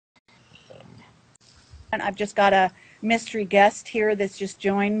And I've just got a mystery guest here that's just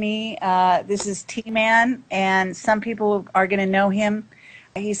joined me. This is T-Man, and some people are going to know him.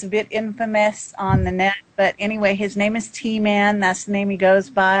 He's a bit infamous on the net, but anyway, his name is T-Man. That's the name he goes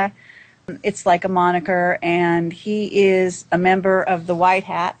by. It's like a moniker, and he is a member of the White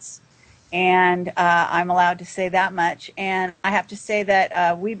Hats, and I'm allowed to say that much. And I have to say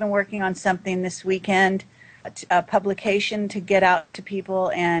that we've been working on something this weekend, a publication to get out to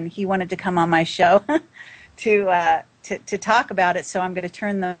people, and he wanted to come on my show to talk about it. So I'm going to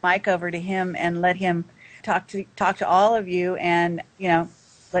turn the mic over to him and let him talk to all of you, and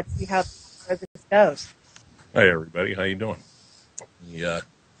let's see how this goes. Hi everybody, how you doing? Yeah,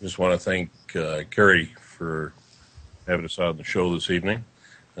 just want to thank Kerry for having us on the show this evening.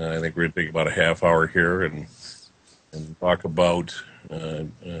 I think we're going to take about a half hour here and talk about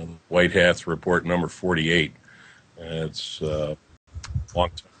White Hats Report number 48. It's a long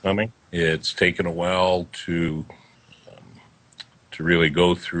time coming. It's taken a while to really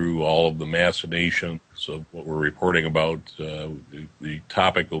go through all of the machinations of what we're reporting about. The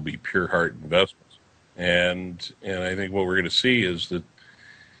topic will be pure heart investments, and I think what we're going to see is that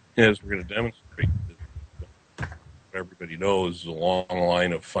as we're going to demonstrate that everybody knows a long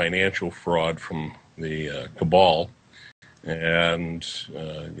line of financial fraud from the cabal, and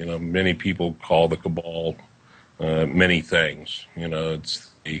many people call the cabal many things.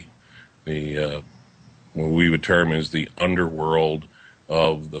 It's the what we would term as the underworld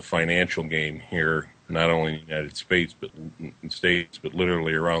of the financial game here, not only in the United States, but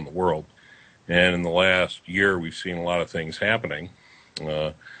literally around the world. And in the last year, we've seen a lot of things happening.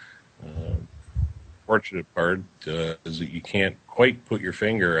 Fortunate part is that you can't quite put your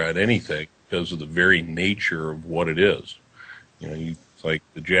finger on anything because of the very nature of what it is. It's like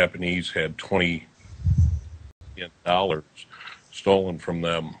the Japanese had $20 million stolen from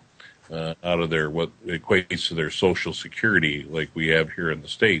them out of their, what equates to their Social Security, like we have here in the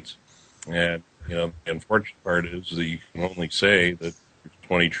States. And the unfortunate part is that you can only say that there's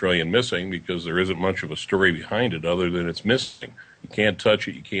 20 trillion missing because there isn't much of a story behind it other than it's missing. You can't touch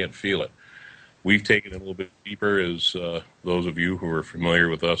it, you can't feel it. We've taken it a little bit deeper, as those of you who are familiar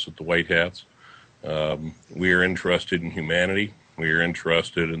with us at the White Hats. We are interested in humanity. We are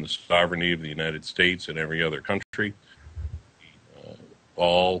interested in the sovereignty of the United States and every other country.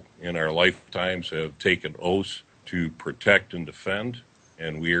 All in our lifetimes have taken oaths to protect and defend,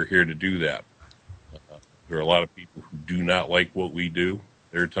 and we are here to do that. There are a lot of people who do not like what we do.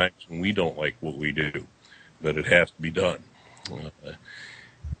 There are times when we don't like what we do, but it has to be done.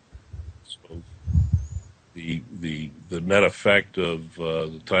 So the net effect of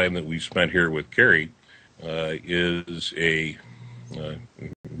the time that we spent here with Kerry is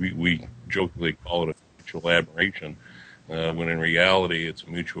we jokingly call it a mutual admiration, when in reality it's a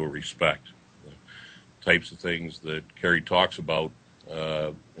mutual respect. The types of things that Kerry talks about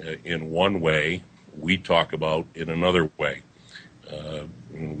in one way, we talk about in another way.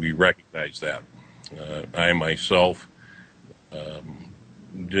 We recognize that. I myself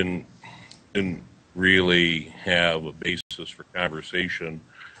didn't really have a basis for conversation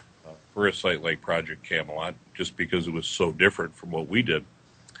for a site like Project Camelot, just because it was so different from what we did.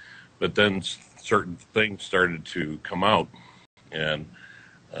 But then certain things started to come out, and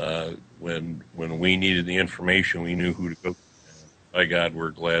when we needed the information, we knew who to go to. By God,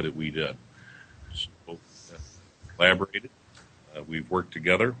 we're glad that we did. So, collaborated. We've worked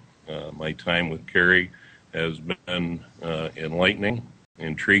together. My time with Kerry has been enlightening,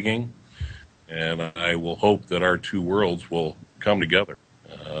 intriguing, and I will hope that our two worlds will come together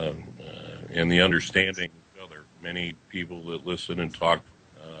in the understanding of each other. Many people that listen and talk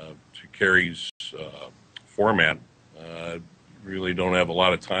to Kerry's format really don't have a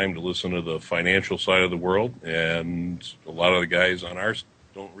lot of time to listen to the financial side of the world, and a lot of the guys on our side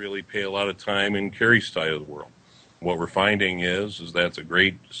don't really pay a lot of time in Kerry's side of the world. What we're finding is that's a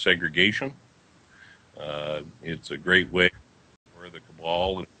great segregation. It's a great way for the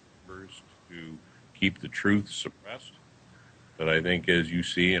cabal and members to keep the truth suppressed. But I think, as you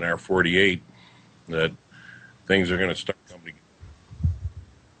see in our 48, that things are going to start coming together.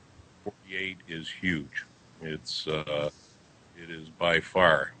 48 is huge. It is by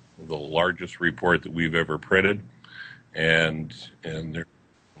far the largest report that we've ever printed, and there.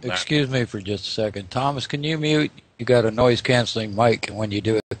 Excuse me for just a second. Thomas, can you mute? You got a noise-canceling mic, and when you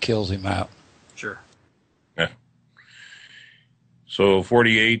do, it kills him out. Sure. Yeah. So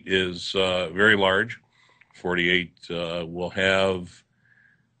 48 is very large. 48 will have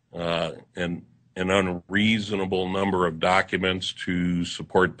an unreasonable number of documents to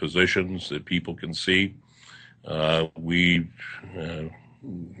support positions that people can see. We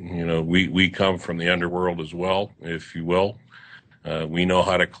we come from the underworld as well, if you will. We know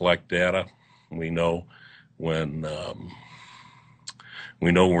how to collect data. We know when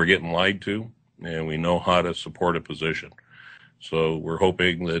we're getting lied to, and we know how to support a position. So we're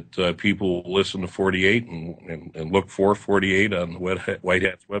hoping that people will listen to 48 and look for 48 on the White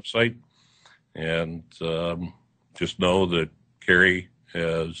Hat's website, and just know that Kerry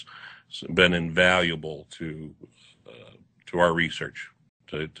has been invaluable to our research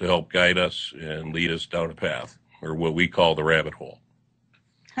to help guide us and lead us down a path, or what we call the rabbit hole.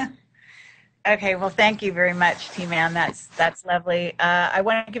 Okay, well, thank you very much, T-Man. That's lovely. I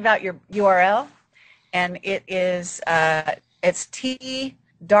want to give out your URL, and it is it's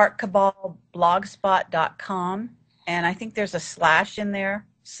tdarkcabalblogspot.com, and I think there's a slash in there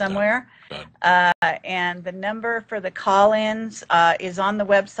somewhere. And the number for the call-ins is on the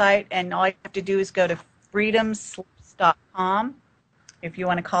website, and all you have to do is go to freedomslips.com if you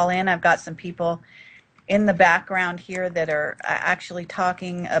want to call in. I've got some people in the background here that are actually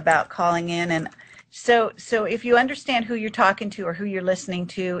talking about calling in, and so if you understand who you're talking to or who you're listening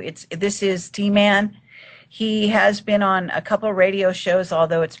to, this is T-Man. He has been on a couple of radio shows,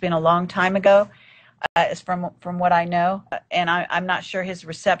 although it's been a long time ago, as from what I know, and I'm not sure his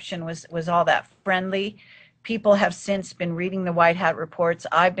reception was all that friendly. People have since been reading the White Hat reports.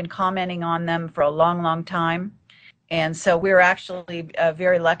 I've been commenting on them for a long time. And so we're actually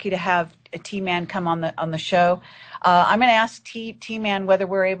very lucky to have T-Man come on the show. I'm going to ask T-Man whether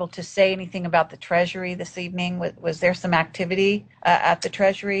we're able to say anything about the Treasury this evening. Was there some activity at the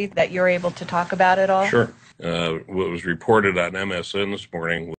Treasury that you're able to talk about at all? Sure. What was reported on MSN this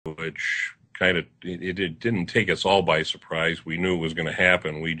morning, which kind of it didn't take us all by surprise. We knew it was going to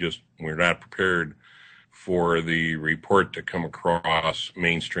happen. We're not prepared for the report to come across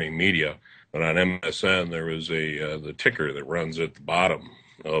mainstream media. But on MSN, there was the ticker that runs at the bottom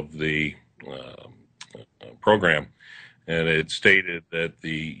of the program, and it stated that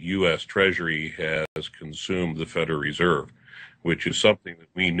the U.S. Treasury has consumed the Federal Reserve, which is something that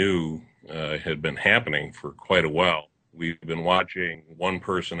we knew had been happening for quite a while. We've been watching one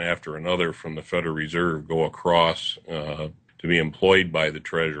person after another from the Federal Reserve go across to be employed by the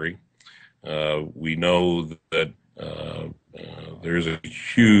Treasury. We know that there's a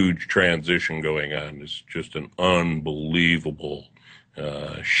huge transition going on. It's just an unbelievable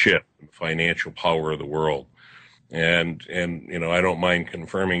shift in the financial power of the world. And I don't mind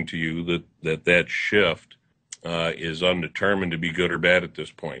confirming to you that shift is undetermined to be good or bad at this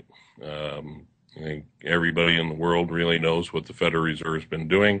point. I think everybody in the world really knows what the Federal Reserve has been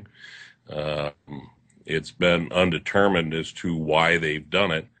doing. It's been undetermined as to why they've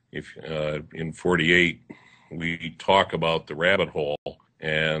done it. If in 48, we talk about the rabbit hole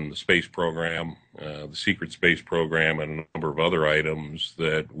and the space program, the secret space program, and a number of other items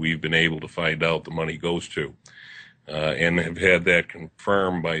that we've been able to find out the money goes to, and have had that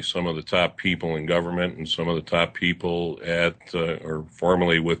confirmed by some of the top people in government and some of the top people at or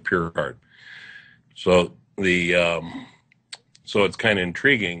formerly with PureCard. So so it's kind of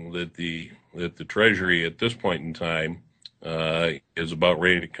intriguing that the Treasury at this point in time is about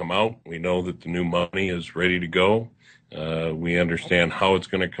ready to come out. We know that the new money is ready to go. We understand how it's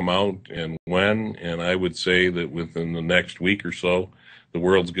going to come out and when, and I would say that within the next week or so, the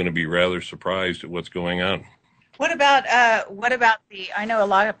world's going to be rather surprised at what's going on. What about I know a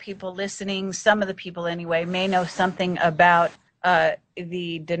lot of people listening, some of the people anyway, may know something about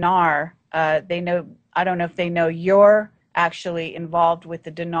the dinar. They know, I don't know if they know you're actually involved with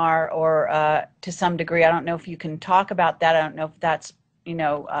the dinar or to some degree. I don't know if you can talk about that. I don't know if that's,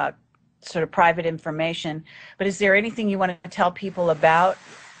 sort of private information. But is there anything you want to tell people about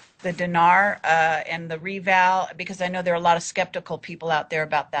the dinar and the reval? Because I know there are a lot of skeptical people out there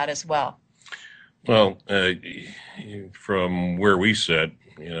about that as well. Well, from where we sit,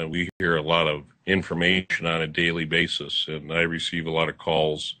 we hear a lot of information on a daily basis, and I receive a lot of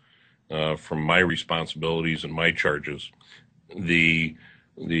calls from my responsibilities and my charges. The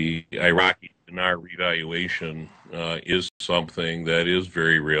Iraqi dinar revaluation is something that is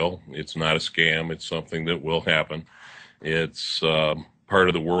very real. It's not a scam. It's something that will happen. It's part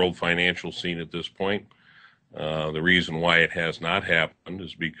of the world financial scene at this point. The reason why it has not happened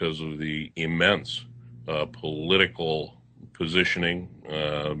is because of the immense political positioning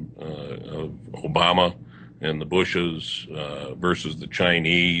of Obama and the Bushes versus the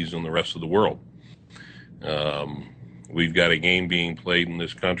Chinese and the rest of the world. We've got a game being played in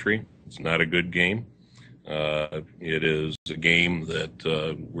this country. It's not a good game. It is a game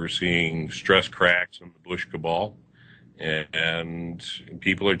that we're seeing stress cracks in the Bush cabal, and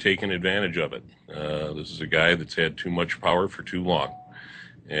people are taking advantage of it. This is a guy that's had too much power for too long,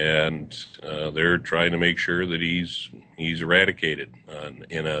 and they're trying to make sure that he's eradicated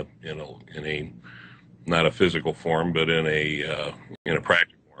in a not a physical form, but in a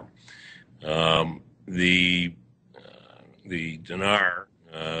practical form. The dinar,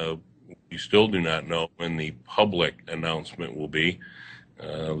 we still do not know when the public announcement will be.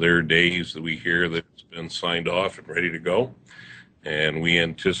 There are days that we hear that it's been signed off and ready to go, and we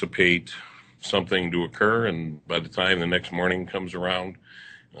anticipate something to occur, and by the time the next morning comes around,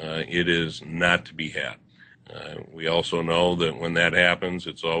 it is not to be had. We also know that when that happens,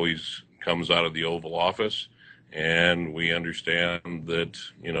 it's always comes out of the Oval Office, and we understand that,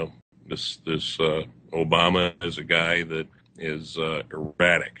 this Obama is a guy that is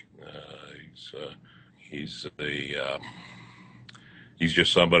erratic. He's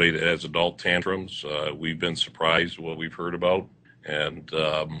just somebody that has adult tantrums. We've been surprised what we've heard about, and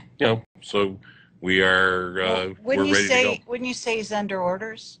so we are we're ready to go. Wouldn't you say he's under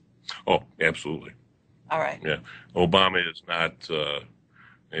orders? Oh, absolutely. All right. Yeah, Obama is not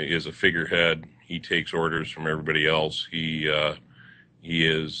is a figurehead. He takes orders from everybody else. He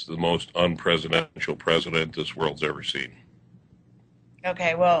is the most unpresidential president this world's ever seen.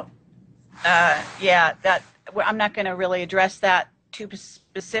 Okay. Well, that I'm not going to really address that too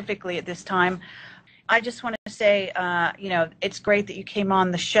specifically at this time. I just want to say, it's great that you came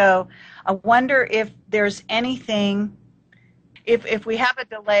on the show. I wonder if there's anything. If we have a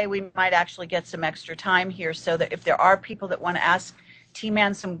delay, we might actually get some extra time here, so that if there are people that want to ask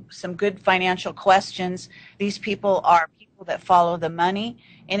T-Man some good financial questions, these people are people that follow the money.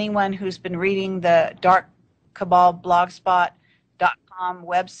 Anyone who's been reading the Dark Cabal blogspot.com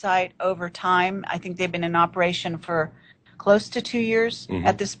website over time, I think they've been in operation for close to 2 years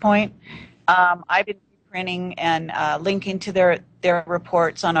at this point. I've been printing and linking to their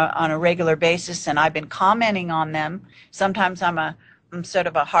reports on a regular basis, and I've been commenting on them. Sometimes I'm sort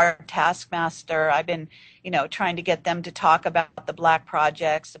of a hard taskmaster. I've been, trying to get them to talk about the black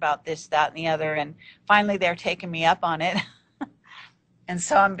projects, about this, that, and the other, and finally they're taking me up on it. And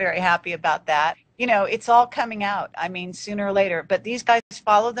so I'm very happy about that. It's all coming out, sooner or later. But these guys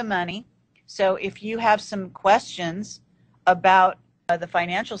follow the money. So if you have some questions about the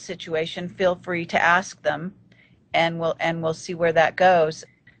financial situation, feel free to ask them, and we'll see where that goes.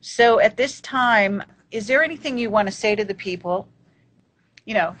 So at this time, is there anything you want to say to the people?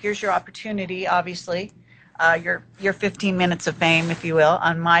 Here's your opportunity, obviously, your 15 minutes of fame, if you will,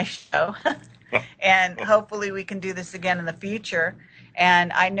 on my show. And hopefully we can do this again in the future.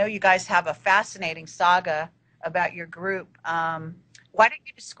 And I know you guys have a fascinating saga about your group. Why don't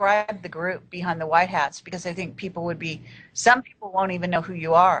you describe the group behind the white hats? Because I think some people won't even know who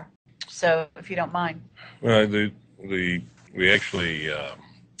you are. So if you don't mind. Well, we actually,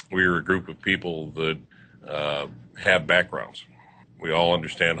 we're a group of people that have backgrounds. We all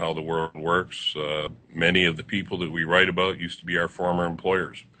understand how the world works. Many of the people that we write about used to be our former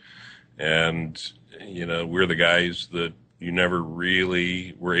employers. And, we're the guys that you never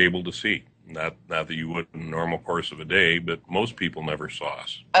really were able to see. Not that you would in the normal course of a day, but most people never saw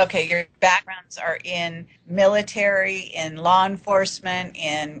us. Okay, your backgrounds are in military, in law enforcement,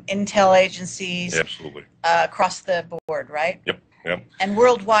 in intel agencies. Absolutely. Across the board, right? Yep. And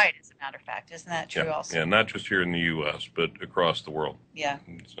worldwide, as a matter of fact. Isn't that true also? Yeah, not just here in the U.S., but across the world. Yeah.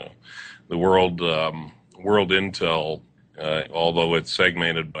 So the world intel, although it's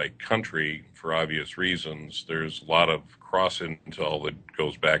segmented by country for obvious reasons, there's a lot of cross intel that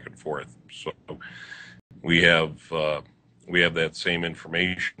goes back and forth. So we have that same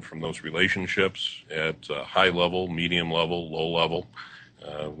information from those relationships at high level, medium level, low level.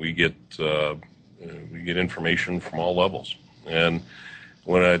 We get information from all levels. And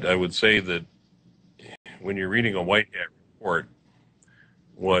when I would say that when you're reading a white hat report,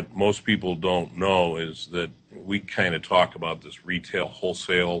 what most people don't know is that we kind of talk about this retail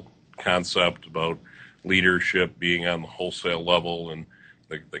wholesale concept about leadership being on the wholesale level and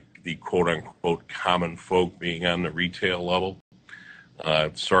the quote unquote common folk being on the retail level.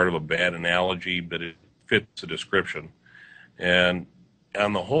 It's sort of a bad analogy, but it fits the description. And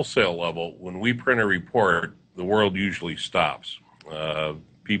on the wholesale level, when we print a report, the world usually stops.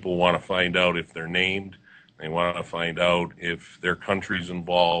 People want to find out if they're named. They want to find out if their country's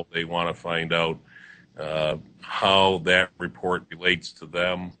involved. They want to find out how that report relates to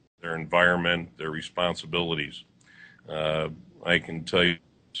them, their environment, their responsibilities. I can tell you,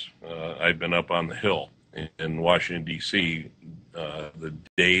 I've been up on the Hill in Washington, D.C. The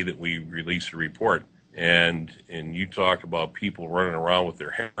day that we release a report, and you talk about people running around with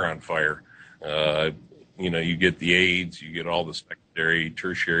their hair on fire. You get the aides, you get all the secondary,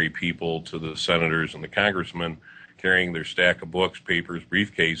 tertiary people to the senators and the congressmen carrying their stack of books, papers,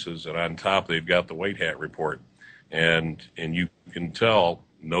 briefcases, and on top they've got the white hat report. And you can tell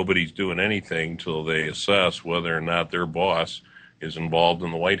nobody's doing anything till they assess whether or not their boss is involved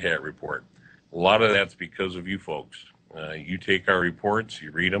in the white hat report. A lot of that's because of you folks. You take our reports,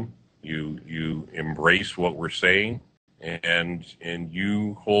 you read them, you embrace what we're saying, and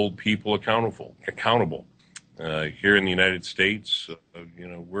you hold people accountable. Here in the United States,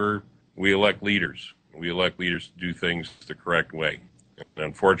 we elect leaders. We elect leaders to do things the correct way. And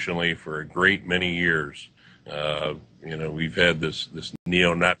unfortunately, for a great many years, we've had this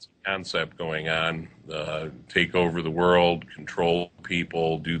neo-Nazi concept going on, take over the world, control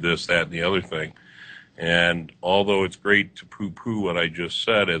people, do this, that, and the other thing. And although it's great to poo-poo what I just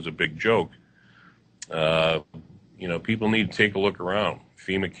said as a big joke, people need to take a look around.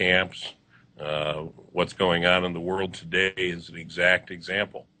 FEMA camps, what's going on in the world today is an exact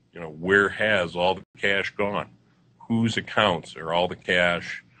example. Where has all the cash gone? Whose accounts are all the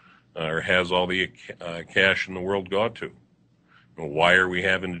cash, or has all the cash in the world gone to? Why are we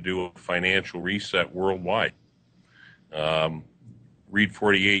having to do a financial reset worldwide? Read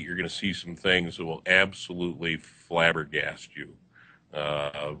 48, you're going to see some things that will absolutely flabbergast you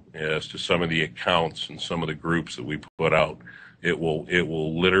as to some of the accounts and some of the groups that we put out. It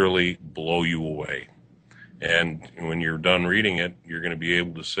will literally blow you away. And when you're done reading it, you're going to be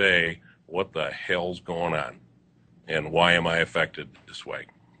able to say, what the hell's going on? And why am I affected this way?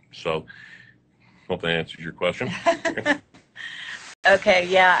 So, hope that answers your question. Okay,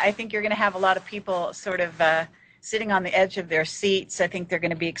 yeah, I think you're going to have a lot of people sort of sitting on the edge of their seats. I think they're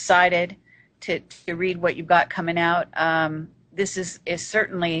going to be excited to read what you've got coming out. This is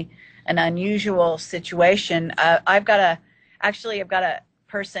certainly an unusual situation. I've got a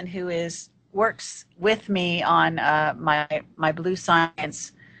person who works with me on my Blue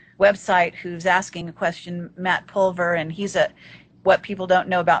Science website who's asking a question, Matt Pulver, and what people don't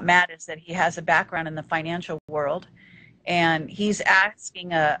know about Matt is that he has a background in the financial world. And he's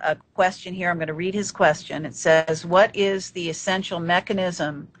asking a question here. I'm going to read his question. It says, what is the essential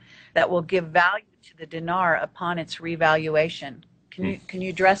mechanism that will give value to the dinar upon its revaluation? Can you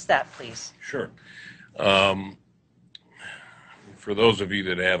address that, please? Sure. For those of you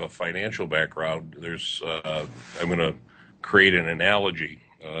that have a financial background, I'm going to create an analogy,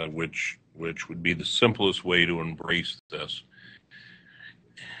 which would be the simplest way to embrace this.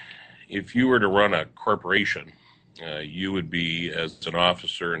 If you were to run a corporation, you would be, as an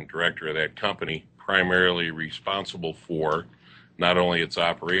officer and director of that company, primarily responsible for not only its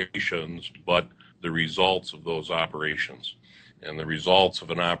operations, but the results of those operations. And the results of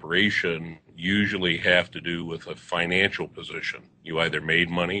an operation usually have to do with a financial position. You either made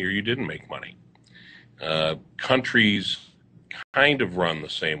money or you didn't make money. Countries kind of run the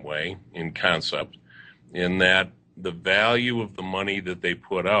same way in concept, in that the value of the money that they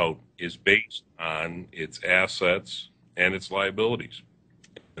put out is based on its assets and its liabilities.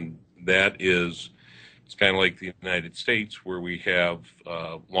 And it's kind of like the United States, where we have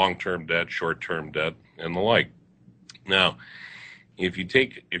long-term debt, short-term debt, and the like. Now, if you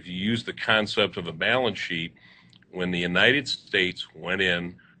use the concept of a balance sheet, when the United States went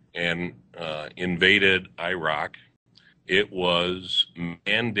in and invaded Iraq, it was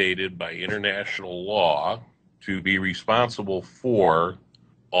mandated by international law to be responsible for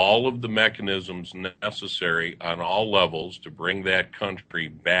all of the mechanisms necessary on all levels to bring that country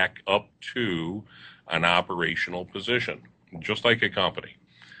back up to an operational position, just like a company.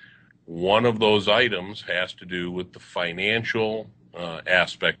 One of those items has to do with the financial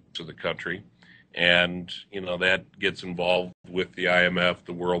aspects of the country, and that gets involved with the IMF,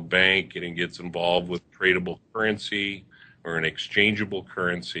 the World Bank, and it gets involved with tradable currency or an exchangeable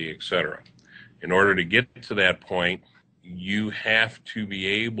currency, etc. In order to get to that point, you have to be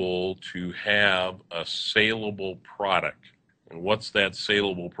able to have a saleable product. And what's that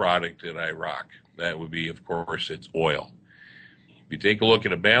saleable product in Iraq? That would be, of course, it's oil. If you take a look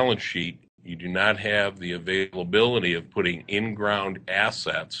at a balance sheet, you do not have the availability of putting in-ground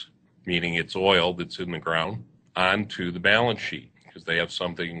assets, meaning it's oil that's in the ground, onto the balance sheet, because they have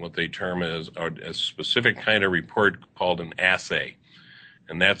something, what they term as a specific kind of report called an assay.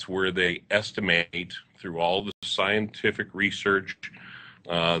 And that's where they estimate, through all the scientific research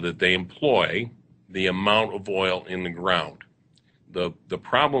that they employ, the amount of oil in the ground. The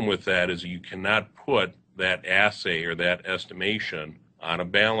problem with that is you cannot put that assay or that estimation on a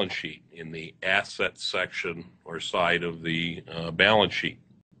balance sheet in the asset section or side of the balance sheet.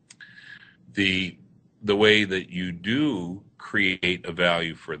 The way that you do create a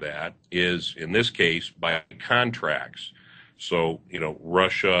value for that is, in this case, by contracts. So,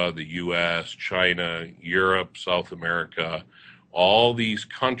 Russia, the U.S., China, Europe, South America, all these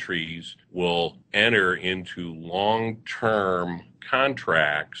countries will enter into long-term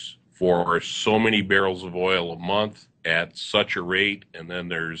contracts for so many barrels of oil a month at such a rate. And then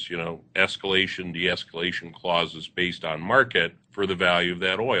there's, escalation, de-escalation clauses based on market for the value of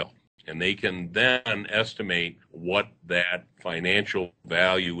that oil. And they can then estimate what that financial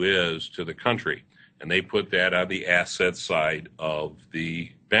value is to the country. And they put that on the asset side of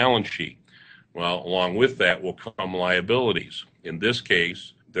the balance sheet. Well, along with that will come liabilities. In this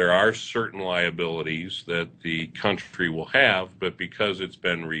case, there are certain liabilities that the country will have, but because it's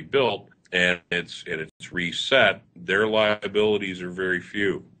been rebuilt and it's reset, their liabilities are very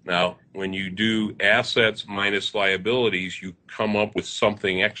few. Now, when you do assets minus liabilities, you come up with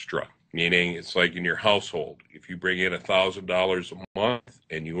something extra. Meaning it's like in your household. If you bring in $1,000 a month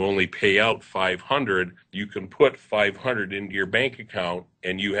and you only pay out $500, you can put $500 into your bank account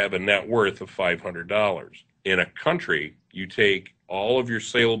and you have a net worth of $500. In a country, you take all of your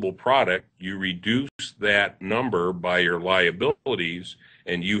saleable product, you reduce that number by your liabilities,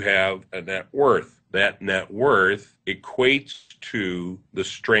 and you have a net worth. That net worth equates to the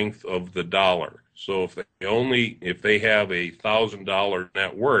strength of the dollar. So if they have $1,000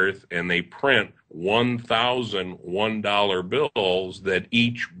 net worth and they print 1,000 $1 bills, that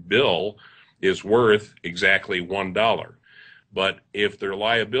each bill is worth exactly $1. But if their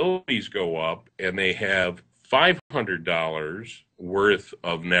liabilities go up and they have $500 worth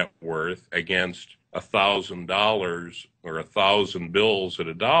of net worth against $1,000 or 1,000 bills at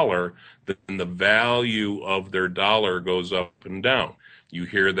 $1, then the value of their dollar goes up and down. You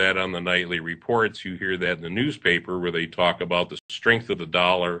hear that on the nightly reports. You hear that in the newspaper where they talk about the strength of the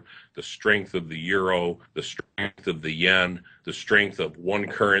dollar, the strength of the euro, the strength of the yen, the strength of one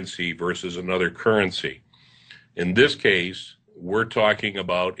currency versus another currency. In this case, we're talking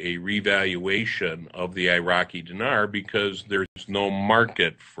about a revaluation of the Iraqi dinar because there's no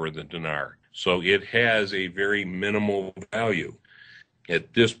market for the dinar. So it has a very minimal value.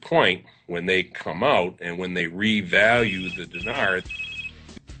 At this point, when they come out and when they revalue the dinar.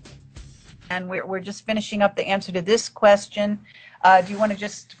 And we're just finishing up the answer to this question. Do you want to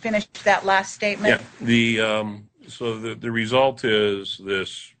just finish that last statement? Yeah. The result is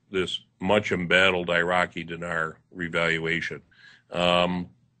this much embattled Iraqi dinar revaluation. All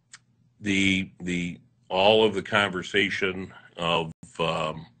of the conversation of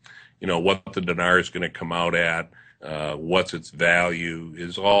what the dinar is going to come out at, what's its value,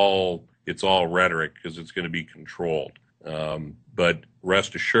 it's all rhetoric because it's going to be controlled. But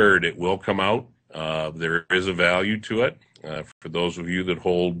rest assured, it will come out. There is a value to it. For those of you that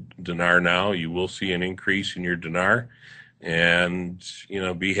hold dinar now, you will see an increase in your dinar. And,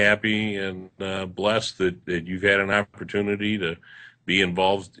 be happy and blessed that you've had an opportunity to be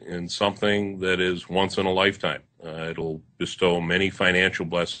involved in something that is once in a lifetime. It'll bestow many financial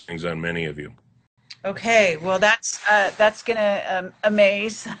blessings on many of you. Okay, well, that's going to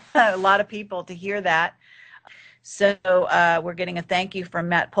amaze a lot of people to hear that. So we're getting a thank you from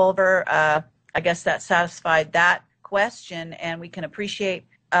Matt Pulver. I guess that satisfied that question, and we can appreciate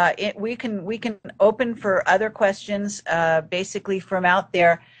it. We can open for other questions, basically from out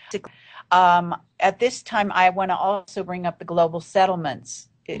there. At this time, I want to also bring up the global settlements.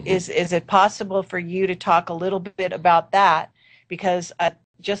 Is it possible for you to talk a little bit about that? Because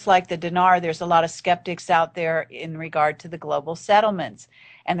just like the dinar, there's a lot of skeptics out there in regard to the global settlements.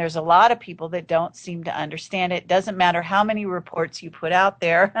 And there's a lot of people that don't seem to understand it. Doesn't matter how many reports you put out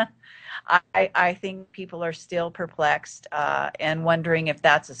there. I think people are still perplexed and wondering if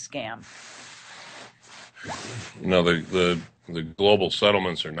that's a scam. No, the global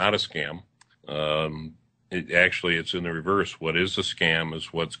settlements are not a scam. It's in the reverse. What is a scam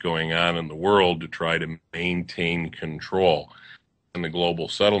is what's going on in the world to try to maintain control. When the global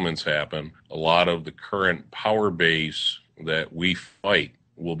settlements happen, a lot of the current power base that we fight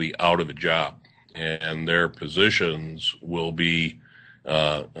will be out of a job, and their positions will be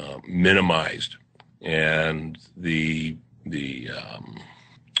minimized, and the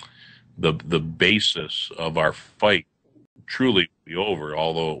basis of our fight truly be over,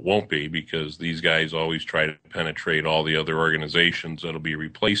 although it won't be, because these guys always try to penetrate all the other organizations that'll be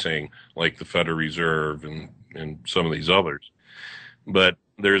replacing, like the Federal Reserve and some of these others. But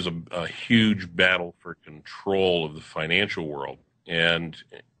there's a huge battle for control of the financial world, and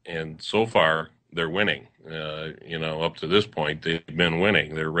so far they're winning. Up to this point, they've been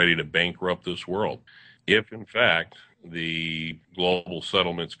winning. They're ready to bankrupt this world. If, in fact, the global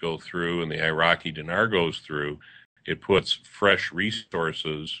settlements go through and the Iraqi dinar goes through, it puts fresh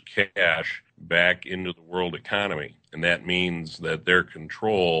resources, cash, back into the world economy. And that means that their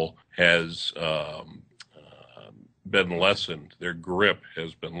control has been lessened. Their grip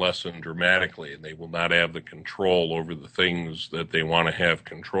has been lessened dramatically, and they will not have the control over the things that they want to have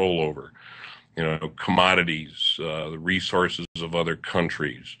control over. You know, commodities, the resources of other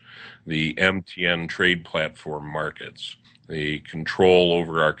countries, the MTN trade platform markets, the control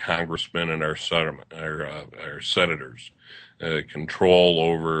over our congressmen and our senators, control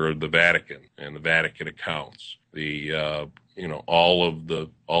over the Vatican and the Vatican accounts, the all of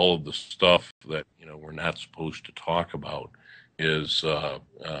the stuff that we're not supposed to talk about is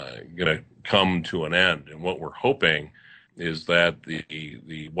going to come to an end. And what we're hoping is that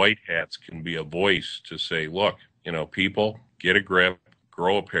the white hats can be a voice to say, look, people, get a grip,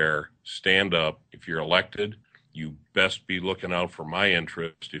 grow a pair, stand up. If you're elected, you best be looking out for my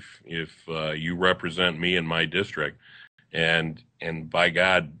interest if you represent me in my district. And by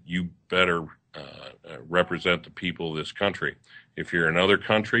God, you better represent the people of this country. If you're in other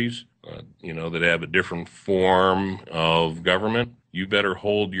countries, that have a different form of government, you better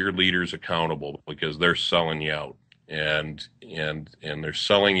hold your leaders accountable, because they're selling you out. And they're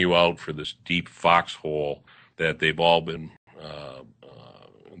selling you out for this deep foxhole that they've all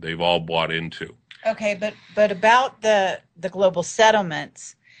bought into. Okay, but about the global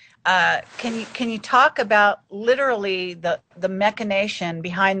settlements, can you talk about literally the machination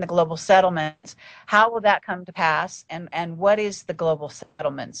behind the global settlements? How will that come to pass, and what is the global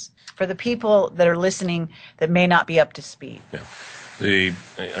settlements for the people that are listening that may not be up to speed? Yeah.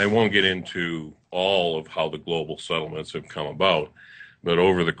 I won't get into all of how the global settlements have come about, but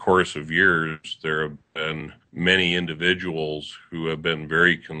over the course of years, there have been many individuals who have been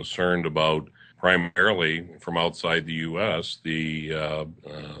very concerned about, primarily from outside the U.S., the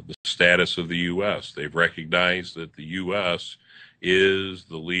status of the U.S. They've recognized that the U.S. is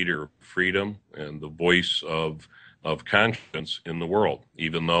the leader of freedom and the voice of conscience in the world,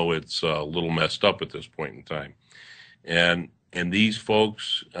 even though it's a little messed up at this point in time. And these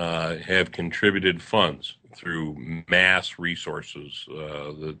folks have contributed funds through mass resources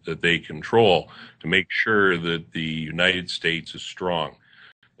that they control to make sure that the United States is strong.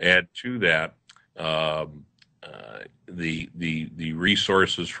 Add to that the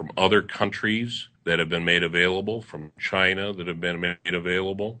resources from other countries that have been made available, from China that have been made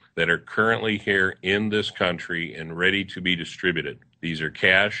available, that are currently here in this country and ready to be distributed. These are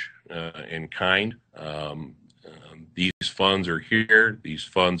cash in kind. These funds are here. These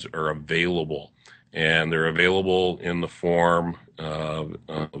funds are available, and they're available in the form of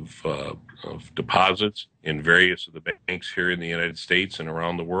deposits in various of the banks here in the United States and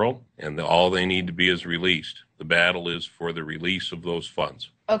around the world, and all they need to be is released. The battle is for the release of those funds.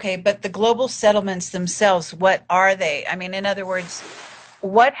 Okay, but the global settlements themselves, what are they? I mean, in other words,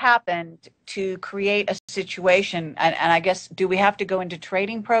 what happened to create a situation? And I guess, do we have to go into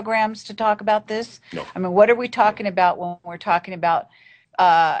trading programs to talk about this? No. I mean, what are we talking about when we're talking about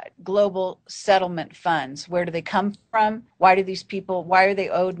global settlement funds? Where do they come from? Why are they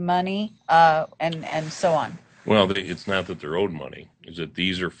owed money? And so on. Well, it's not that they're owed money. It's that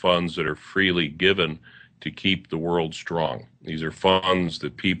these are funds that are freely given to keep the world strong. These are funds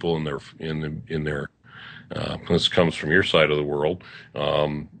that people in their this comes from your side of the world.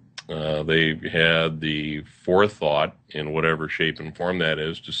 They had the forethought, in whatever shape and form that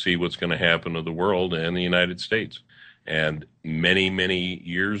is, to see what's going to happen to the world and the United States. And many, many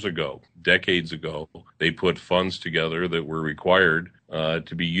years ago, decades ago, they put funds together that were required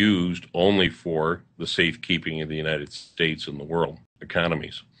to be used only for the safekeeping of the United States and the world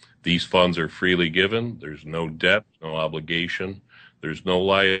economies. These funds are freely given. There's no debt, no obligation. There's no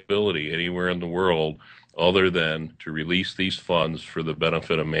liability anywhere in the world other than to release these funds for the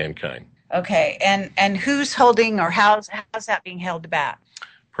benefit of mankind. Okay, and who's holding, or how's that being held back?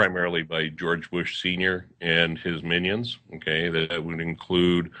 Primarily by George Bush Sr. and his minions. Okay, that would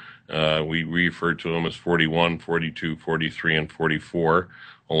include, we refer to them as 41, 42, 43, and 44,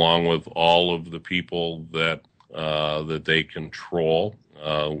 along with all of the people that they control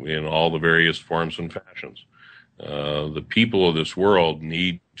in all the various forms and fashions. The people of this world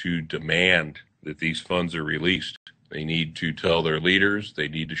need to demand that these funds are released. They need to tell their leaders. They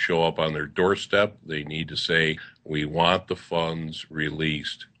need to show up on their doorstep. They need to say, we want the funds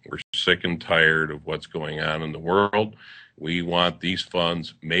released. We're sick and tired of what's going on in the world. We want these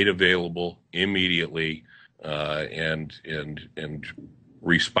funds made available immediately and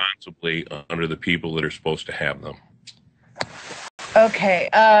responsibly under the people that are supposed to have them. Okay,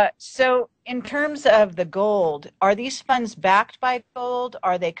 so in terms of the gold, are these funds backed by gold?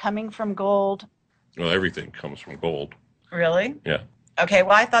 Are they coming from gold? Well, everything comes from gold. Really? Yeah. Okay,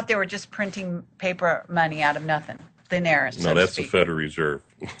 well, I thought they were just printing paper money out of nothing, thin air, so No, to that's the speak. Federal Reserve.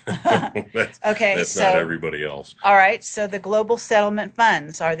 Okay, That's not so everybody else. all right, so the global settlement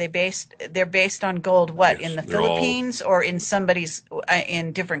funds, are they based, they're based on gold, what, in Yes, the they're all Philippines or in somebody's,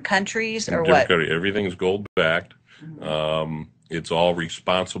 in different countries in or different what? countries. Everything's gold backed. Mhm. It's all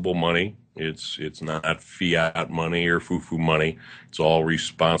responsible money. It's not fiat money or foo-foo money. It's all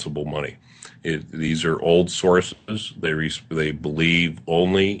responsible money. These are old sources. They believe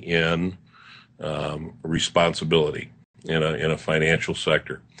only in responsibility in a financial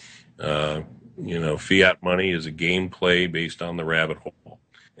sector. Uh, fiat money is a game play based on the rabbit hole.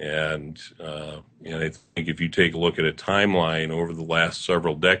 And I think if you take a look at a timeline over the last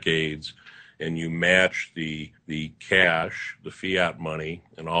several decades, and you match the cash, the fiat money,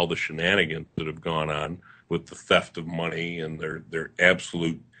 and all the shenanigans that have gone on with the theft of money and their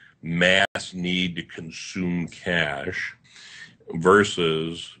absolute mass need to consume cash,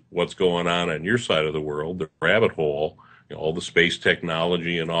 versus what's going on your side of the world, the rabbit hole, all the space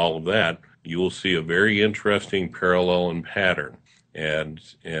technology and all of that, you will see a very interesting parallel and pattern. And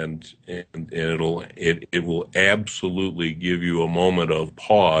it will absolutely give you a moment of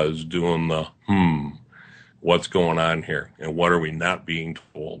pause doing the what's going on here and what are we not being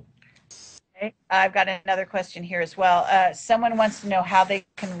told. Okay, I've got another question here as well. Someone wants to know how they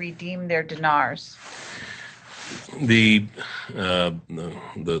can redeem their dinars. The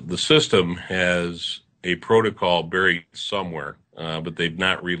the system has a protocol buried somewhere, but they've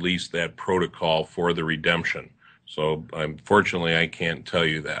not released that protocol for the redemption. So unfortunately, I can't tell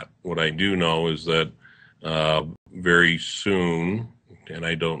you that. What I do know is that very soon, and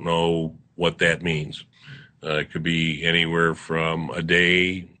I don't know what that means. It could be anywhere from a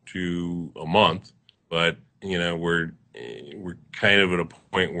day to a month, but we're kind of at a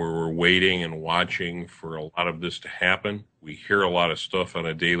point where we're waiting and watching for a lot of this to happen. We hear a lot of stuff on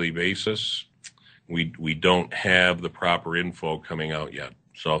a daily basis. We don't have the proper info coming out yet.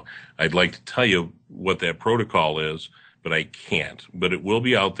 So I'd like to tell you what that protocol is, but I can't. But it will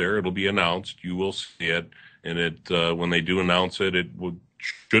be out there. It'll be announced. You will see it, and when they do announce it,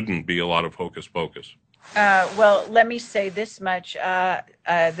 shouldn't be a lot of hocus pocus. Well, let me say this much,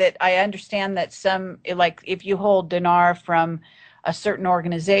 that I understand that some, like if you hold dinar from a certain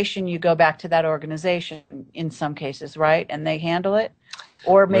organization, you go back to that organization in some cases, right? And they handle it.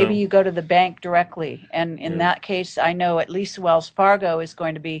 Or maybe Well, you go to the bank directly. And in yeah. that case, I know at least Wells Fargo is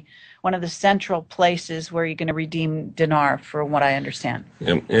going to be one of the central places where you're going to redeem dinar, from what I understand.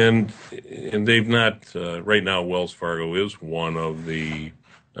 And they've not right now. Wells Fargo is one of the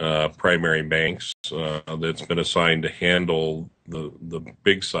primary banks that's been assigned to handle the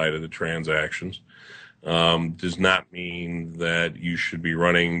big side of the transactions. Does not mean that you should be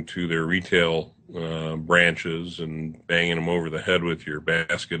running to their retail branches and banging them over the head with your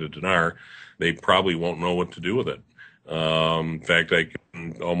basket of dinar. They probably won't know what to do with it. In fact, I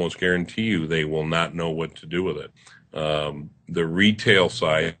can almost guarantee you they will not know what to do with it. The retail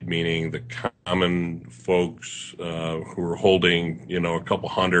side, meaning the common folks who are holding, a couple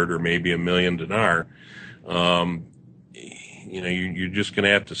hundred or maybe a million dinar, um, you're just going to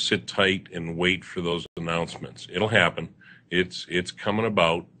have to sit tight and wait for those announcements. It'll happen. It's coming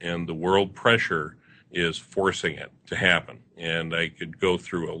about, and the world pressure is forcing it to happen. And I could go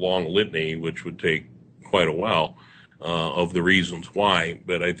through a long litany, which would take quite a while, of the reasons why.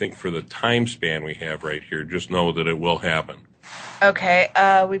 But I think for the time span we have right here, just know that it will happen. Okay,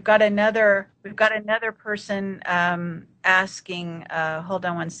 we've got another person asking. Hold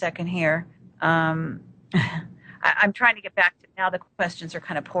on one second here. I'm trying to get back to, now the questions are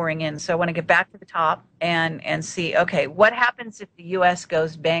kind of pouring in, so I want to get back to the top and see. Okay, what happens if the U.S.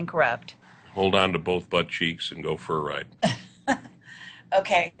 goes bankrupt? Hold on to both butt cheeks and go for a ride.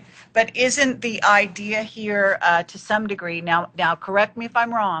 Okay, but isn't the idea here, to some degree, now correct me if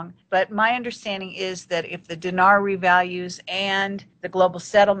I'm wrong, but my understanding is that if the dinar revalues and the global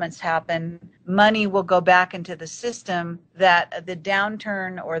settlements happen, money will go back into the system, that the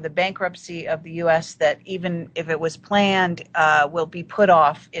downturn or the bankruptcy of the U.S., that even if it was planned, will be put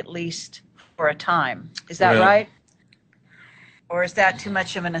off at least for a time. Is that Well, right? Or is that too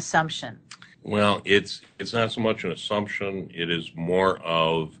much of an assumption? Well, it's not so much an assumption. It is more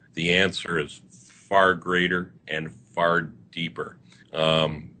of the answer is far greater and far deeper.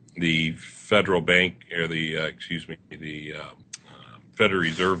 The federal bank, or the Federal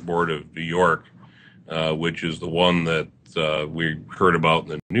Reserve Board of New York, which is the one that we heard about in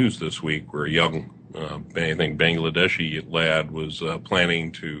the news this week, where a young, I think Bangladeshi lad was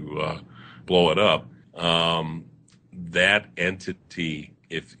planning to blow it up. That entity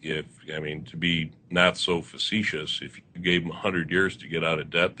if I mean, to be not so facetious, if you gave them 100 years to get out of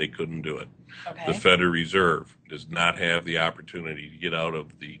debt, they couldn't do it. Okay. The Federal Reserve does not have the opportunity to get out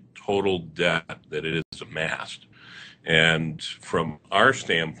of the total debt that it has amassed. And from our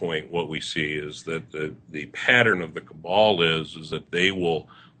standpoint, what we see is that the pattern of the cabal is that they will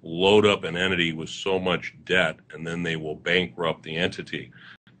load up an entity with so much debt, and then they will bankrupt the entity.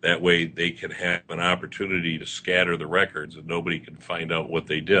 That way they can have an opportunity to scatter the records and nobody can find out what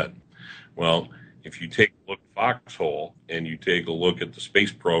they did. Well, if you take a look at Foxhole and you take a look at the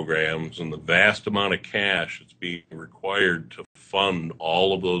space programs and the vast amount of cash that's being required to fund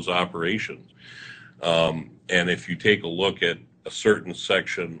all of those operations, and if you take a look at a certain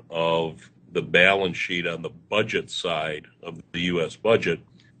section of the balance sheet on the budget side of the U.S. budget,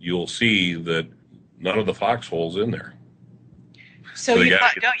 you'll see that none of the foxholes in there. So you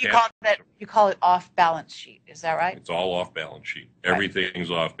call it off balance sheet? Is that right? It's all off balance sheet.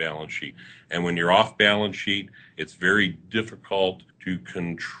 Everything's off balance sheet. And when you're off balance sheet, it's very difficult to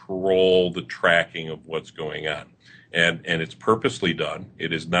control the tracking of what's going on. And it's purposely done.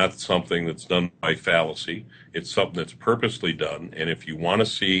 It is not something that's done by fallacy. It's something that's purposely done. And if you want to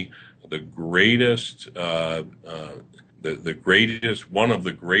see the greatest, one of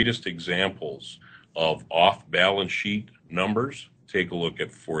the greatest examples of off balance sheet numbers, take a look at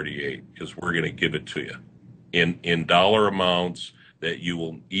 48, because we're going to give it to you in dollar amounts that you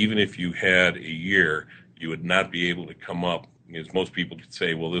will, even if you had a year, you would not be able to come up, because most people could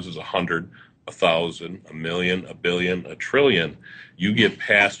say, well, this is 100, 1,000, a million, a billion, a trillion. You get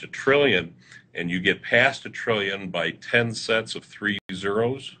past a trillion, and you get past a trillion by 10 sets of 3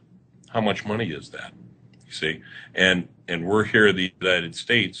 zeros. How much money is that? You see, and we're here in the United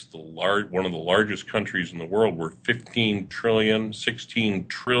States, one of the largest countries in the world. We're 15 trillion, 16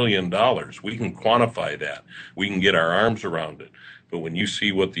 trillion dollars. We can quantify that. We can get our arms around it. But when you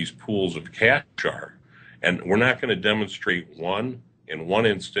see what these pools of cash are, and we're not going to demonstrate one. In one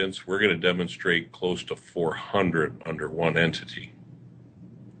instance, we're going to demonstrate close to 400 under one entity.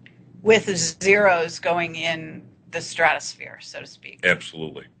 With zeros going in the stratosphere, so to speak.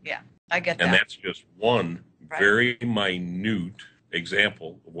 Absolutely. Yeah, I get that. And that's just one very minute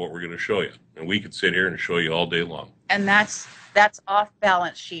example of what we're going to show you. And we could sit here and show you all day long. And that's off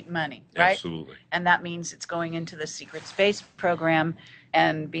balance sheet money, right? Absolutely. And that means it's going into the secret space program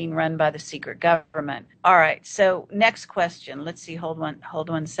and being run by the secret government. All right. So next question. Let's see. Hold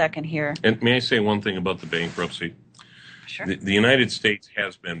one second here. And may I say one thing about the bankruptcy? Sure. The United States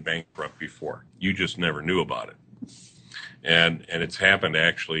has been bankrupt before. You just never knew about it. And it's happened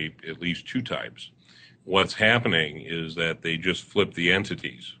actually at least 2 times. What's happening is that they just flip the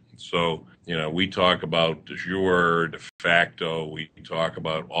entities. So, we talk about de jure, de facto, we talk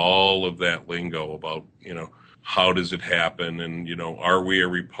about all of that lingo about, how does it happen? And, are we a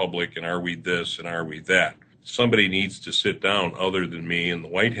republic, and are we this and are we that? Somebody needs to sit down other than me and the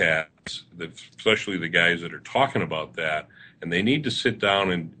white hats, especially the guys that are talking about that, and they need to sit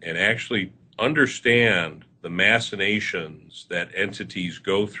down and actually understand the machinations that entities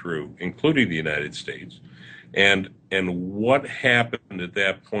go through, including the United States, and what happened at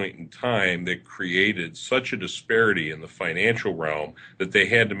that point in time that created such a disparity in the financial realm that they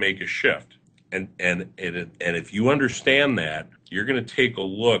had to make a shift. And if you understand that, you're going to take a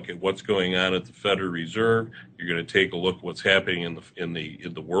look at what's going on at the Federal Reserve. You're going to take a look at what's happening in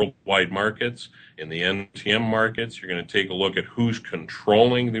the worldwide markets, in the MTN markets. You're going to take a look at who's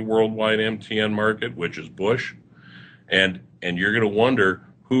controlling the worldwide MTN market, which is Bush, and you're going to wonder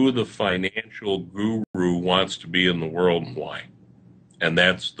who the financial guru wants to be in the world and why. And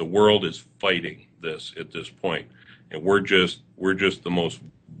that's, the world is fighting this at this point, and we're just the most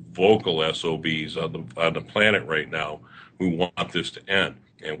vocal SOBs on the planet right now who want this to end.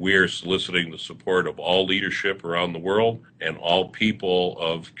 And we are soliciting the support of all leadership around the world and all people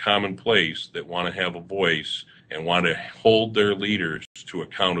of common place that want to have a voice and want to hold their leaders to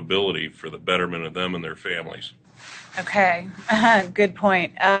accountability for the betterment of them and their families. Okay, good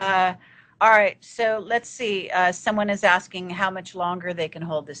point. All right, so let's see. Someone is asking how much longer they can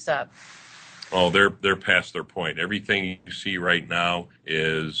hold this up. Oh, they're past their point. Everything you see right now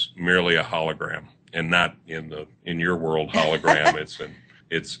is merely a hologram, and not in your world hologram.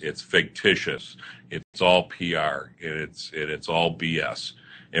 It's fictitious. It's all PR. It's all BS.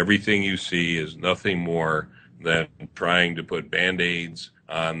 Everything you see is nothing more than trying to put Band-Aids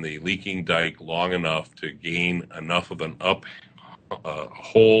on the leaking dike long enough to gain enough of an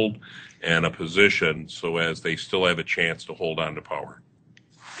hold and a position so as they still have a chance to hold on to power.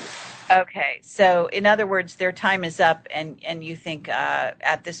 Okay, so in other words, their time is up, and you think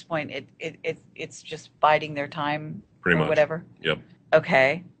at this point it's just biding their time, pretty or much. whatever. Yep.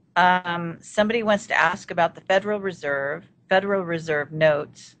 Okay. Somebody wants to ask about the Federal Reserve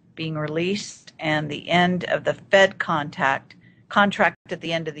notes being released and the end of the Fed contract at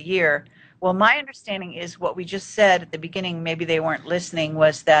the end of the year. Well, my understanding is what we just said at the beginning, maybe they weren't listening,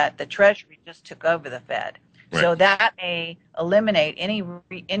 was that the Treasury just took over the Fed. Right. So that may eliminate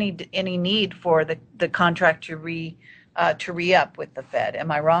any need for the contract to re-up with the Fed.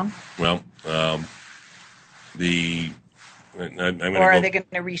 Am I wrong? Well, I'm going to Or are go. they going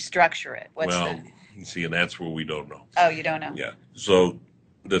to restructure it? Well, see, and that's where we don't know. Oh, you don't know? Yeah. So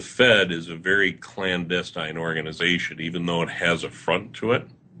the Fed is a very clandestine organization, even though it has a front to it.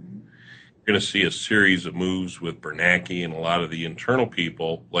 You're going to see a series of moves with Bernanke and a lot of the internal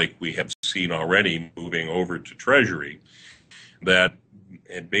people, like we have seen already, moving over to Treasury.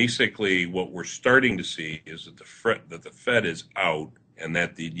 And basically what we're starting to see is that the Fed is out, and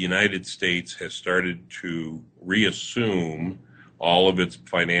that the United States has started to reassume all of its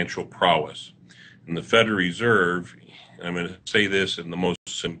financial prowess. And the Federal Reserve, I'm going to say this in the most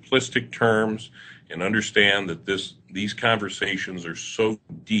simplistic terms, and understand that these conversations are so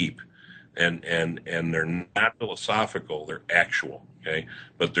deep, and they're not philosophical, they're actual, okay?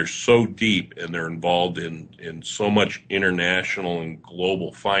 But they're so deep, and they're involved in so much international and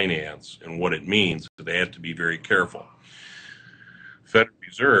global finance and what it means that they have to be very careful. Federal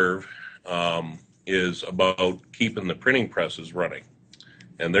Reserve is about keeping the printing presses running.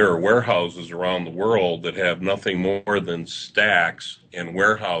 And there are warehouses around the world that have nothing more than stacks and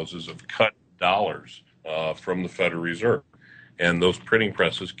warehouses of cut dollars from the Federal Reserve. And those printing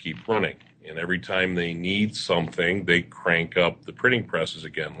presses keep running. And every time they need something, they crank up the printing presses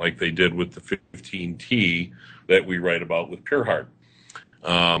again, like they did with the 15T that we write about with Pure Heart.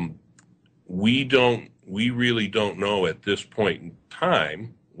 We really don't know at this point in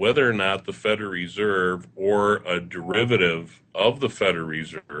time whether or not the Federal Reserve or a derivative of the Federal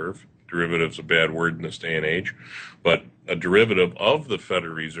Reserve, derivative's a bad word in this day and age, but a derivative of the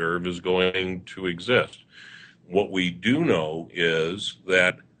Federal Reserve is going to exist. What we do know is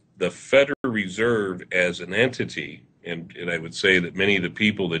that the Federal Reserve as an entity, and I would say that many of the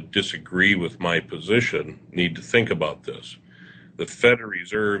people that disagree with my position need to think about this. The Federal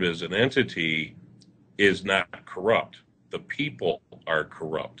Reserve as an entity is not corrupt. The people are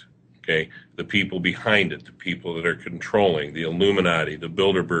corrupt, okay? The people behind it, the people that are controlling, the Illuminati, the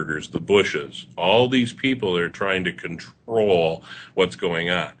Bilderbergers, the Bushes, all these people that are trying to control what's going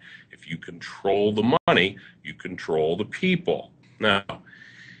on. If you control the money, you control the people. Now,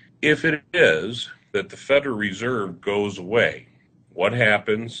 if it is that the Federal Reserve goes away, what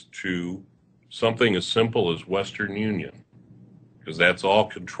happens to something as simple as Western Union? Because that's all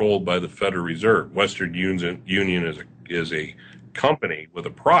controlled by the Federal Reserve. Western Union is a company with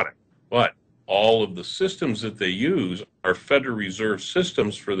a product, but all of the systems that they use are Federal Reserve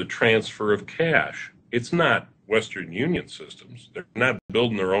systems for the transfer of cash. It's not Western Union systems. They're not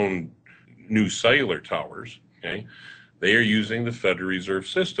building their own new cellular towers, okay? They are using the Federal Reserve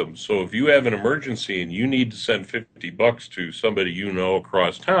system. So if you have an emergency and you need to send $50 to somebody you know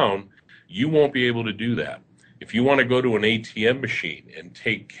across town, you won't be able to do that. If you want to go to an ATM machine and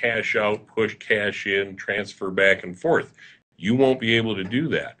take cash out, push cash in, transfer back and forth, you won't be able to do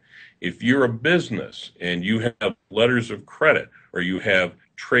that. If you're a business and you have letters of credit or you have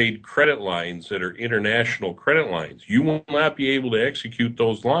trade credit lines that are international credit lines, you will not be able to execute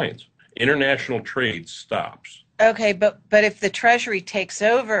those lines. International trade stops. Okay, but if the Treasury takes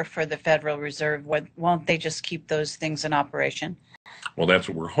over for the Federal Reserve, won't they just keep those things in operation? Well, that's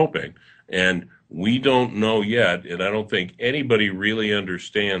what we're hoping. And we don't know yet, and I don't think anybody really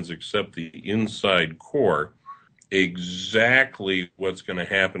understands except the inside core exactly what's going to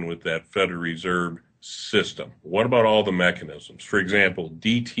happen with that Federal Reserve system. What about all the mechanisms? For example,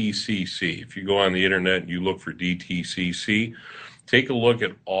 DTCC. If you go on the internet and you look for DTCC, take a look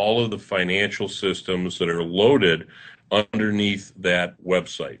at all of the financial systems that are loaded underneath that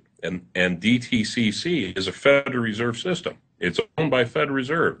website. And DTCC is a Federal Reserve system. It's owned by Federal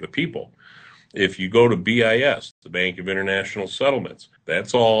Reserve, the people. If you go to BIS, the Bank of International Settlements,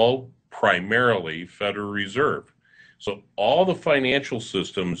 that's all primarily Federal Reserve. So all the financial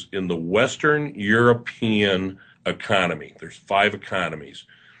systems in the Western European economy, there's 5 economies,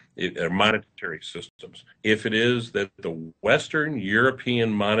 are monetary systems. If it is that the Western European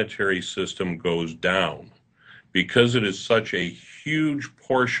monetary system goes down, because it is such a huge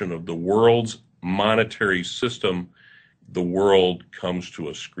portion of the world's monetary system, the world comes to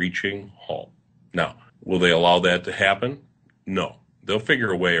a screeching halt. Now, will they allow that to happen? No. They'll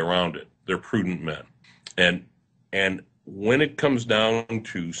figure a way around it. They're prudent men. And when it comes down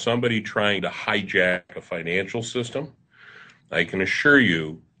to somebody trying to hijack a financial system, I can assure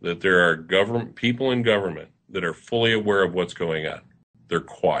you that there are people in government that are fully aware of what's going on. They're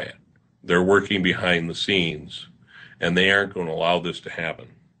quiet. They're working behind the scenes, and they aren't going to allow this to happen.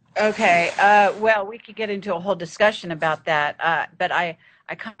 Okay. Well, we could get into a whole discussion about that, but I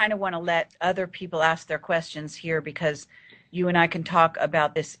kind of want to let other people ask their questions here because you and I can talk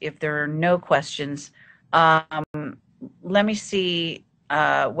about this if there are no questions. Let me see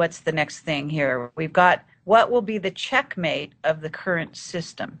what's the next thing here. We've got what will be the checkmate of the current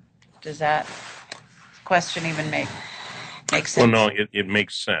system? Does that question even make sense? Well, no, it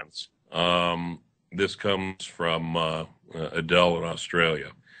makes sense. This comes from Adele in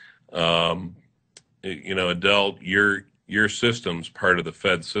Australia. Adele, your system's part of the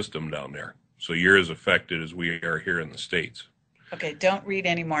Fed system down there, so you're as affected as we are here in the States. Okay, don't read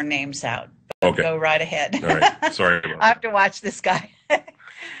any more names out. Okay. Go right ahead. All right. Sorry about that. I have to watch this guy.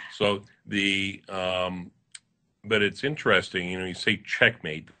 So but it's interesting, you say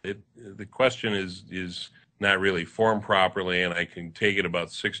checkmate. The question is not really formed properly, and I can take it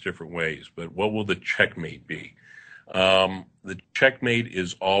about 6 different ways. But what will the checkmate be? The checkmate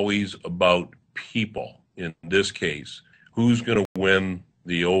is always about people. In this case, who's going to win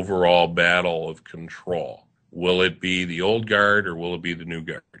the overall battle of control? Will it be the old guard or will it be the new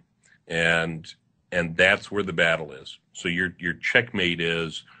guard? And that's where the battle is. So your checkmate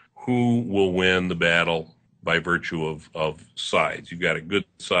is who will win the battle by virtue of sides. You've got a good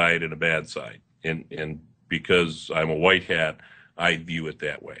side and a bad side. And because I'm a white hat, I view it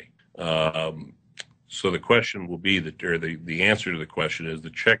that way. So the question will be the answer to the question is the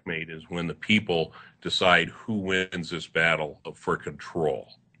checkmate is when the people decide who wins this battle for control.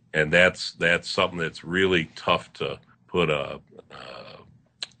 And that's something that's really tough to put an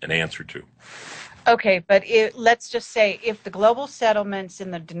answer to. Okay, but let's just say if the global settlements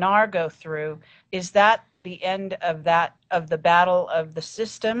in the dinar go through, is that the end of the battle of the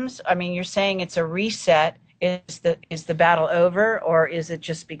systems? I mean, you're saying it's a reset. Is the battle over, or is it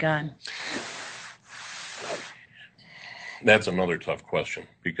just begun? That's another tough question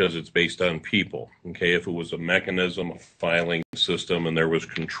because it's based on people. Okay, if it was a mechanism, a filing system, and there was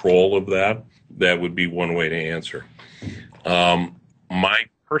control of that, that would be one way to answer. My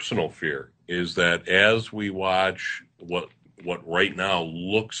personal fear is that as we watch what right now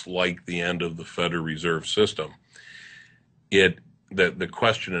looks like the end of the Federal Reserve System, the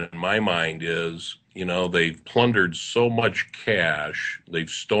question in my mind is, they've plundered so much cash, they've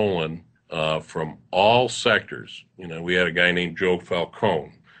stolen from all sectors. We had a guy named Joe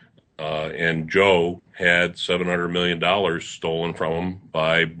Falcone, and Joe had $700 million stolen from him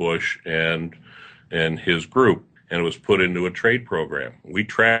by Bush and his group, and it was put into a trade program. We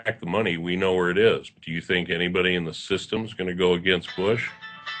track the money. We know where it is. But do you think anybody in the system is going to go against Bush?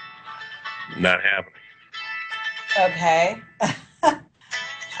 Not happening. Okay.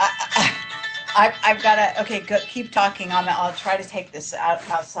 I've got to, okay, keep talking on that. I'll try to take this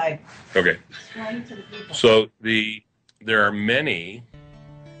outside. Okay. Explain to the people. So there are many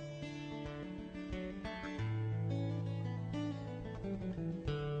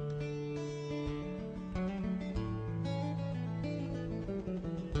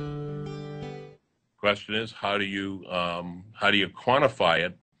question is how do you quantify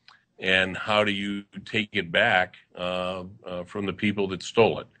it, and how do you take it back from the people that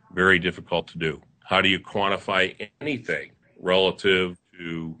stole it? Very difficult to do. How do you quantify anything relative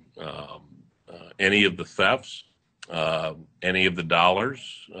to any of the thefts, any of the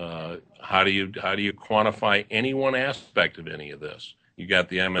dollars? How do you quantify any one aspect of any of this? You got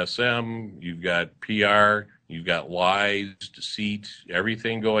the MSM, you've got PR, you've got lies, deceit,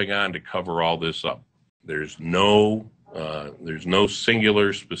 everything going on to cover all this up. There's no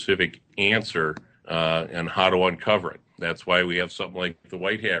singular specific answer on how to uncover it. That's why we have something like the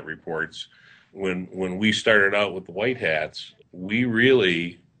White Hat reports. When we started out with the White Hats, we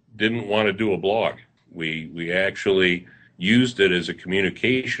really didn't want to do a blog. We actually used it as a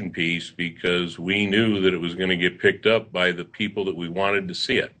communication piece because we knew that it was going to get picked up by the people that we wanted to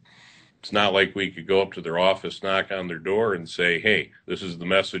see it. It's not like we could go up to their office, knock on their door, and say, "Hey, this is the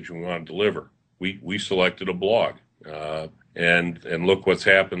message we want to deliver." We selected a blog, and look what's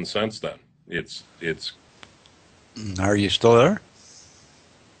happened since then. It's. Are you still there?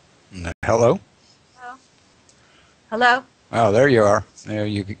 Hello? Hello? Oh, there you are. There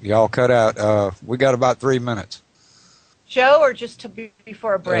you all cut out. We got about 3 minutes. Show or just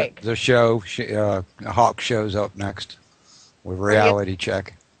before a break? The show. Hawk shows up next with reality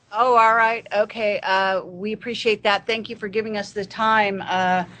check. Oh, all right. Okay. We appreciate that. Thank you for giving us the time.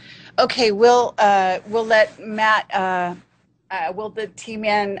 Okay, we'll let Matt, will the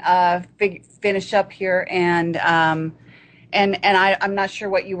T-Man finish up here, and I'm not sure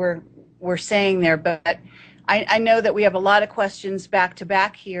what you were saying there, but I know that we have a lot of questions back to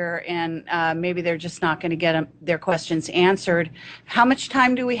back here, and maybe they're just not going to get their questions answered. How much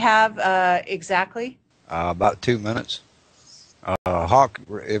time do we have exactly? About 2 minutes. Hawk,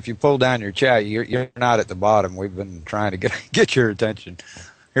 if you pull down your chat, you're not at the bottom. We've been trying to get your attention.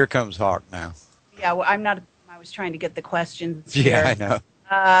 Here comes Hawk now. Yeah, well, I'm not. I was trying to get the questions Yeah, here.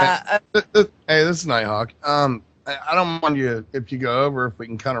 I know. Hey, this is Nighthawk. I don't mind you if you go over if we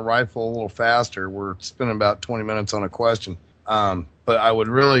can kind of rifle a little faster. We're spending about 20 minutes on a question. But I would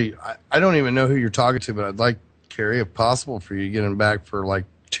really, I don't even know who you're talking to, but I'd like, Kerry, if possible, for you to get him back for like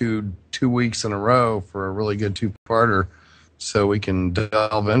two weeks in a row for a really good two-parter, so we can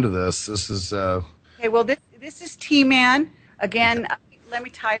delve into this. This is okay. Well, this is T-Man again. Let me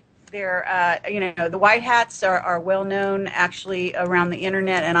type there. The White Hats are well known actually around the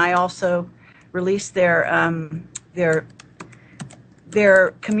internet, and I also release their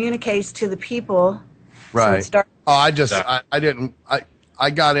communiques to the people. right. So I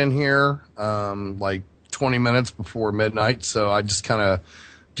got in here like 20 minutes before midnight, so I just kind of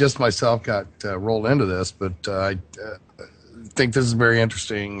myself got rolled into this, but I think this is very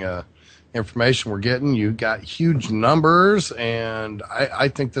interesting information we're getting. You got huge numbers, and I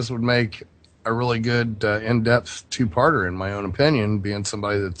think this would make a really good in-depth two-parter, in my own opinion, being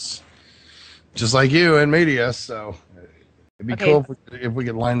somebody that's just like you in media. So it'd be cool if we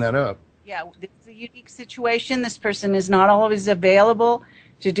could line that up. Yeah, this is a unique situation. This person is not always available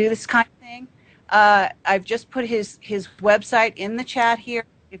to do this kind of thing. I've just put his website in the chat here.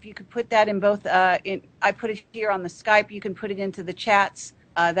 If you could put that in both, I put it here on the Skype. You can put it into the chats.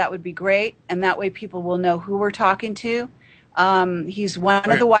 That would be great, and that way people will know who we're talking to. He's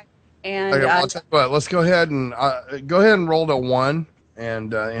one of the white. And okay, well, I'll tell you what, let's go ahead and roll to 1,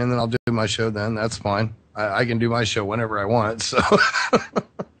 and then I'll do my show. Then that's fine. I can do my show whenever I want. So.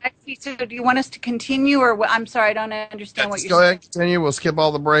 I see. So, do you want us to continue, or what? I'm sorry, I don't understand what you're saying. Go ahead, continue. We'll skip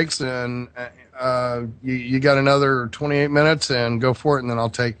all the breaks, and you got another 28 minutes, and go for it, and then I'll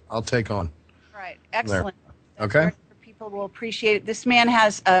take on. Right. Excellent. Okay. People will appreciate it. This man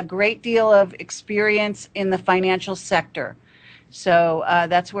has a great deal of experience in the financial sector, so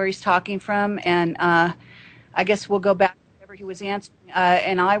that's where he's talking from, and I guess we'll go back to whatever he was answering,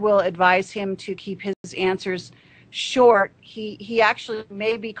 and I will advise him to keep his answers short. He actually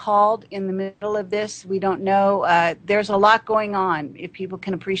may be called in the middle of this. We don't know. There's a lot going on, if people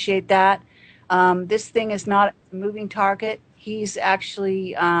can appreciate that. This thing is not a moving target. He's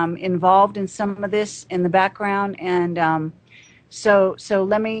actually involved in some of this in the background, and so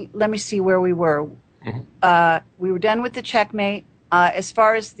let me see where we were. Mm-hmm. We were done with the checkmate. As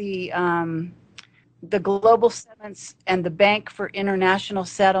far as the global settlements and the Bank for International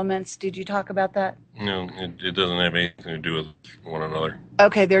Settlements, did you talk about that? No, it doesn't have anything to do with one another.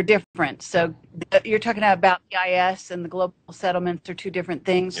 Okay, they're different. So you're talking about the EIS and the global settlements are two different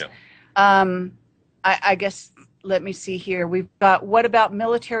things. Yeah. I guess, let me see here. We've got, what about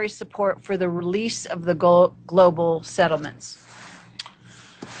military support for the release of the global settlements?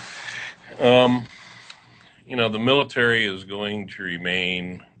 The military is going to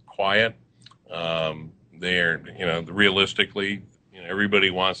remain quiet. Realistically, everybody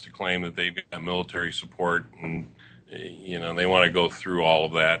wants to claim that they've got military support, and they want to go through all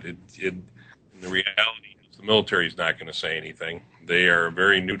of that. The reality is the military is not going to say anything. They are a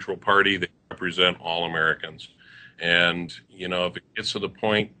very neutral party. They represent all Americans. And, if it gets to the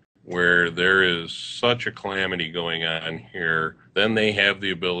point where there is such a calamity going on here, then they have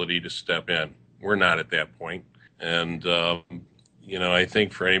the ability to step in. We're not at that point. And, I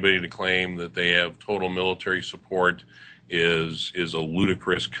think for anybody to claim that they have total military support is a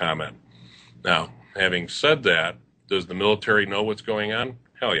ludicrous comment. Now, having said that, does the military know what's going on?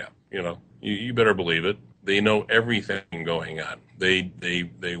 Hell yeah. You better believe it. They know everything going on.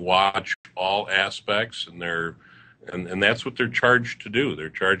 They watch all aspects, and that's what they're charged to do. They're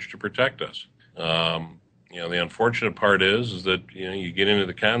charged to protect us. The unfortunate part is that you get into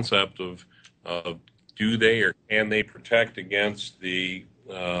the concept of do they or can they protect against the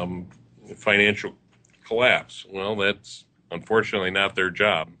financial collapse? Well, that's unfortunately not their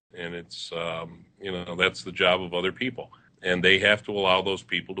job, and it's that's the job of other people, and they have to allow those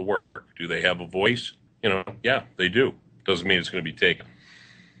people to work. Do they have a voice? Yeah, they do. Doesn't mean it's going to be taken.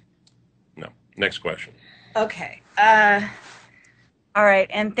 No. Next question. Okay. All right,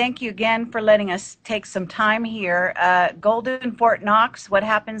 and thank you again for letting us take some time here. Golden Fort Knox, what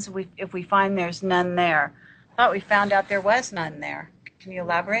happens if we find there's none there? I thought we found out there was none there. Can you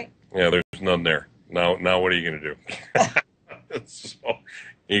elaborate? Yeah, there's none there. Now what are you going to do? So,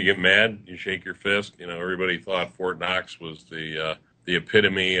 You get mad, you shake your fist. Everybody thought Fort Knox was the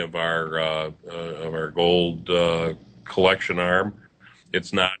epitome of our gold collection arm.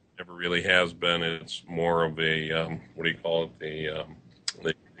 It's not. Never really has been. It's more of a what do you call it? The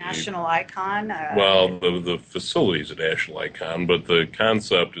National icon. well, the facility is a national icon, but the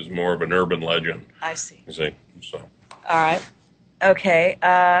concept is more of an urban legend. I see. You see, so. All right. Okay.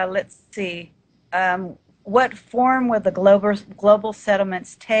 Let's see. What form will the global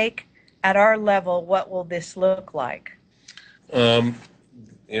settlements take? At our level, what will this look like?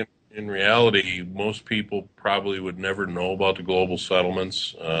 In reality, most people probably would never know about the global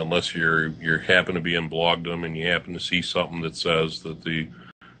settlements unless you happen to be in Blogdom and you happen to see something that says that the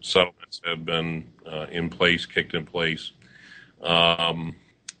settlements have been kicked in place.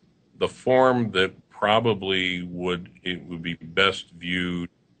 The form that probably would be best viewed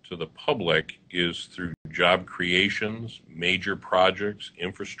to the public is through job creations, major projects,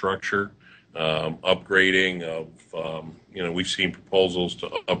 infrastructure, upgrading of, we've seen proposals to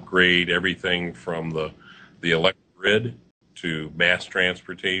upgrade everything from the electric grid to mass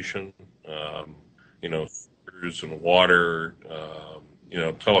transportation, sewers and water,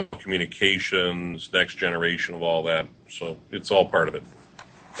 telecommunications, next generation of all that. So it's all part of it.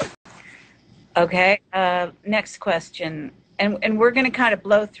 Okay. Next question. And we're going to kind of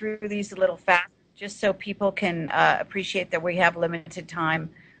blow through these a little fast just so people can appreciate that we have limited time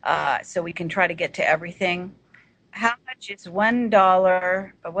so we can try to get to everything. How much is $1?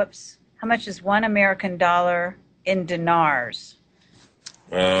 How much is $1 American dollar in dinars?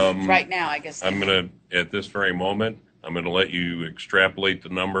 Right now, I guess. At this very moment, I'm going to let you extrapolate the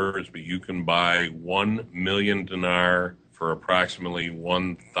numbers, but you can buy 1 million dinar for approximately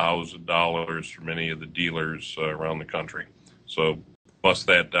 $1,000 from any of the dealers around the country. So bust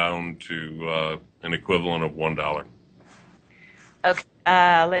that down to an equivalent of $1. Okay,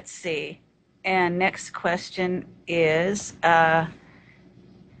 let's see. And next question is,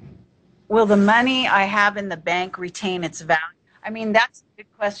 will the money I have in the bank retain its value? I mean, that's a good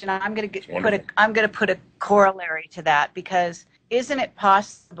question. I'm going to put a corollary to that, because isn't it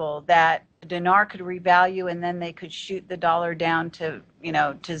possible that the dinar could revalue and then they could shoot the dollar down to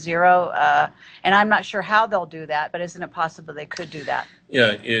zero? And I'm not sure how they'll do that, but isn't it possible they could do that?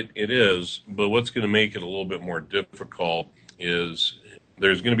 Yeah, it is. But what's going to make it a little bit more difficult is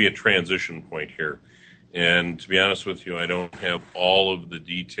there's going to be a transition point here. And to be honest with you, I don't have all of the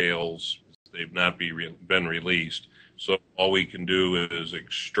details. They've not been released. So all we can do is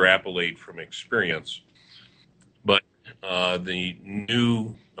extrapolate from experience. But the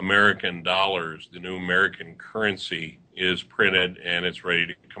new American dollars, the new American currency is printed and it's ready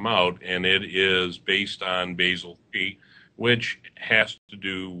to come out. And it is based on Basel III, which has to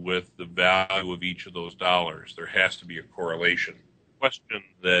do with the value of each of those dollars. There has to be a correlation. The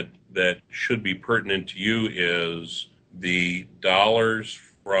question that should be pertinent to you is the dollars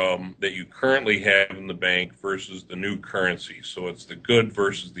that you currently have in the bank versus the new currency. So it's the good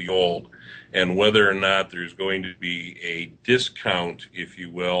versus the old, and whether or not there's going to be a discount, if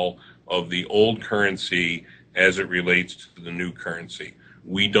you will, of the old currency as it relates to the new currency.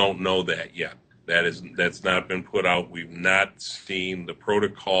 We don't know that yet. That's not been put out. We've not seen the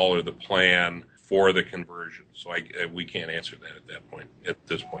protocol or the plan for the conversion. So we can't answer that at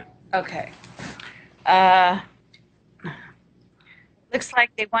this point. Okay. Looks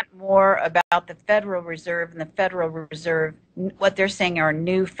like they want more about the Federal Reserve and the Federal Reserve, what they're saying are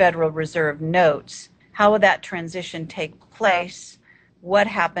new Federal Reserve notes. How will that transition take place? What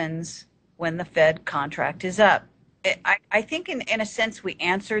happens when the Fed contract is up? I think in a sense we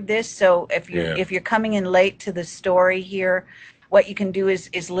answered this. So if you're coming in late to the story here, what you can do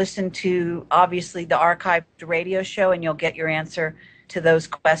is listen to, obviously, the archived radio show, and you'll get your answer to those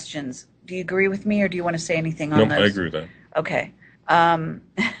questions. Do you agree with me, or do you want to say anything on those? No, I agree with that. Okay.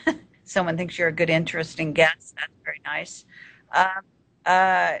 Someone thinks you're a good, interesting guest. That's very nice.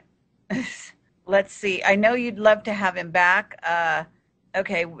 Let's see. I know you'd love to have him back.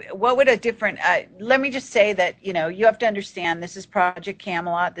 Okay. What would a different, let me just say that, you have to understand, this is Project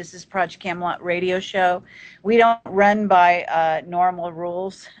Camelot. This is Project Camelot radio show. We don't run by normal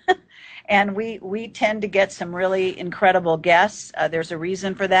rules. And we tend to get some really incredible guests. There's a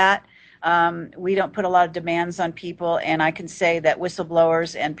reason for that. We don't put a lot of demands on people, and I can say that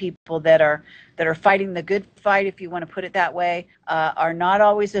whistleblowers and people that are fighting the good fight, if you want to put it that way, are not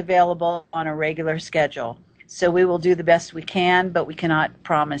always available on a regular schedule. So we will do the best we can, but we cannot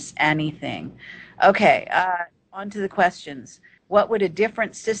promise anything. Okay, on to the questions. What would a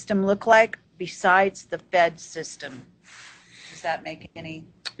different system look like besides the Fed system? Does that make any?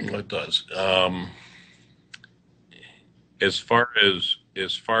 It does. As far as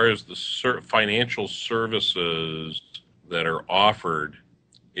as far as the financial services that are offered,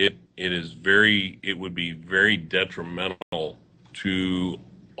 it would be very detrimental to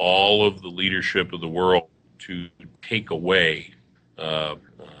all of the leadership of the world to take away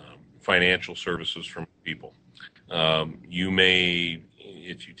financial services from people. You may,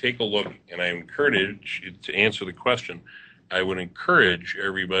 if you take a look, and I encourage to answer the question, I would encourage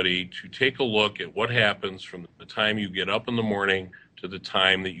everybody to take a look at what happens from the time you get up in the morning to the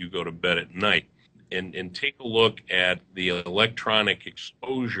time that you go to bed at night. And take a look at the electronic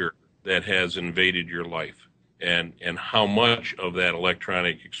exposure that has invaded your life, and how much of that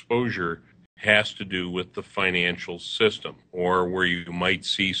electronic exposure has to do with the financial system, or where you might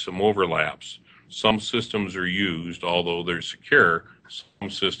see some overlaps. Some systems are used, although they're secure, some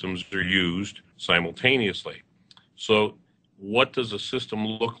systems are used simultaneously. So what does a system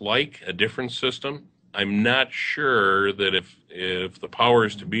look like, a different system? I'm not sure that if the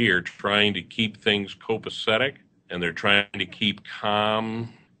powers to be are trying to keep things copacetic and they're trying to keep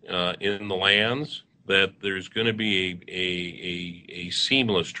calm in the lands, that there's going to be a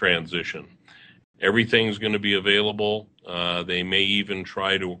seamless transition. Everything's going to be available. They may even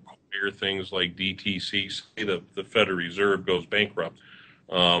try to acquire things like DTC, say the Federal Reserve goes bankrupt,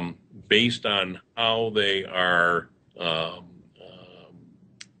 based on how they are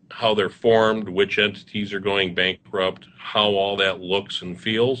how they're formed, which entities are going bankrupt, how all that looks and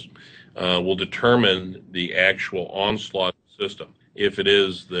feels, will determine the actual onslaught system. If it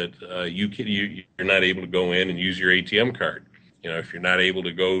is that you're not able to go in and use your ATM card, if you're not able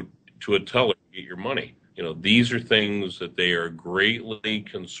to go to a teller to get your money, these are things that they are greatly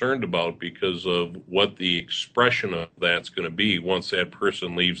concerned about because of what the expression of that's going to be once that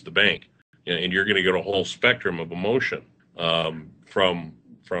person leaves the bank. And you're going to get a whole spectrum of emotion,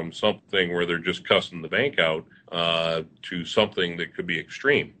 from something where they're just cussing the bank out to something that could be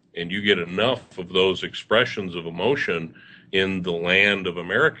extreme. And you get enough of those expressions of emotion in the land of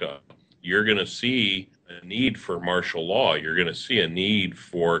America, you're going to see a need for martial law. You're going to see a need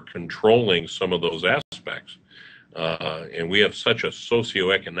for controlling some of those aspects. And we have such a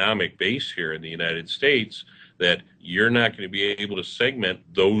socioeconomic base here in the United States that you're not going to be able to segment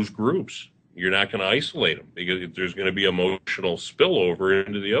those groups. You're not going to isolate them because there's going to be emotional spillover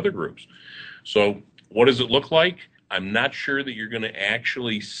into the other groups. So what does it look like? I'm not sure that you're going to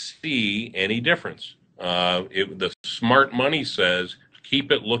actually see any difference. The smart money says keep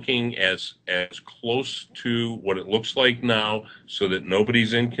it looking as close to what it looks like now so that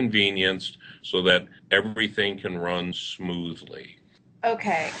nobody's inconvenienced, so that everything can run smoothly.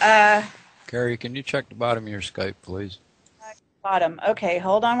 Okay. Kerry, can you check the bottom of your Skype, please? Bottom. Okay,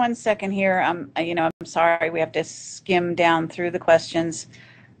 hold on one second here. I'm sorry. We have to skim down through the questions.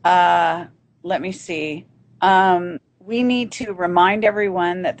 Let me see. We need to remind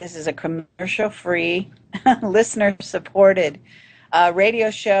everyone that this is a commercial-free, listener-supported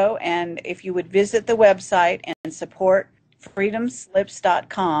radio show, and if you would visit the website and support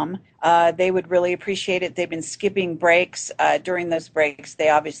freedomslips.com, they would really appreciate it. They've been skipping breaks. During those breaks, they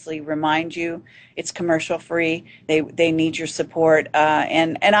obviously remind you it's commercial free. They need your support.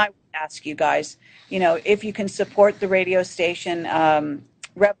 And I would ask you guys, if you can support the radio station.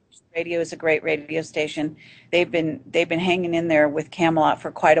 Rebel Radio is a great radio station. They've been hanging in there with Camelot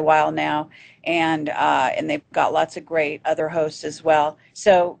for quite a while now, and they've got lots of great other hosts as well.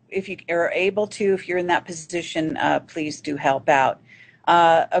 So if you are able to, if you're in that position, please do help out.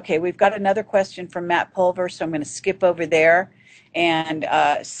 Okay, we've got another question from Matt Pulver, so I'm going to skip over there and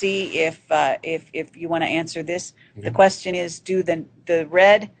see if you want to answer this. Mm-hmm. The question is, do the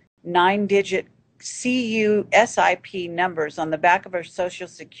red 9-digit CUSIP numbers on the back of our Social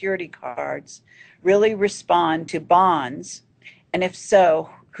Security cards really respond to bonds? And if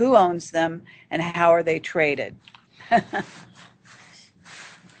so, who owns them and how are they traded? That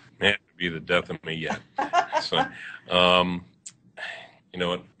would be the death of me yet. So, you know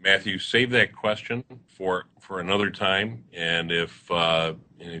what, Matthew, save that question for another time. And if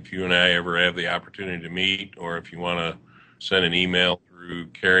you and I ever have the opportunity to meet, or if you want to send an email through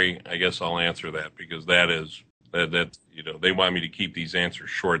Kerry, I guess I'll answer that, because that's they want me to keep these answers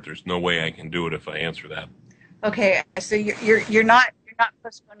short. There's no way I can do it if I answer that. Okay, so you're not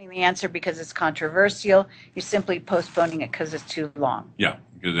postponing the answer because it's controversial. You're simply postponing it because it's too long. Yeah,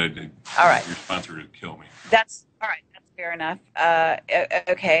 because all right, your sponsor would kill me. That's all right. That's fair enough.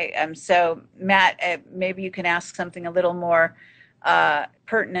 Okay. So Matt, maybe you can ask something a little more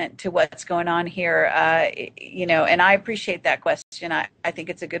pertinent to what's going on here, and I appreciate that question. I think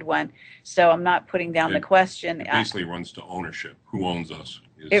it's a good one. So I'm not putting down the question. It basically runs to ownership. Who owns us?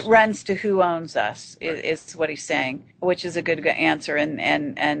 It runs to who owns us, is what he's saying, which is a good answer.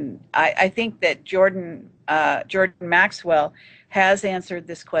 And I think that Jordan Maxwell has answered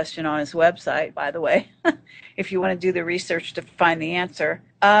this question on his website, by the way, if you want to do the research to find the answer.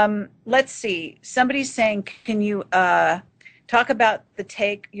 Let's see. Somebody's saying, can you talk about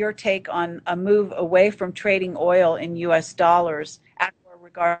your take on a move away from trading oil in U.S. dollars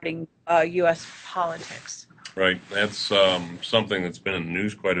regarding U.S. politics? Right. That's something that's been in the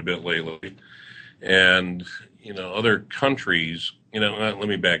news quite a bit lately. And, other countries, let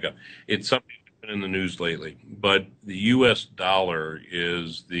me back up. It's something that's been in the news lately, but the U.S. dollar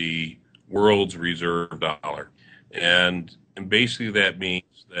is the world's reserve dollar. And basically that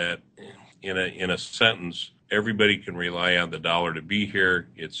means that in a sentence, everybody can rely on the dollar to be here,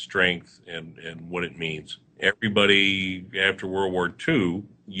 its strength, and what it means. Everybody after World War II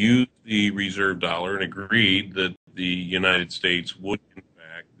used the reserve dollar and agreed that the United States would, in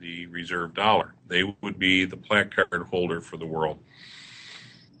fact, the reserve dollar. They would be the placard holder for the world.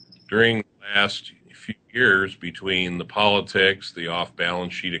 During the last few years, between the politics, the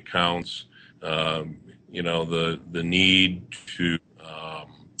off-balance sheet accounts, the need to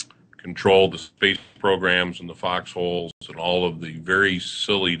control the space programs and the foxholes and all of the very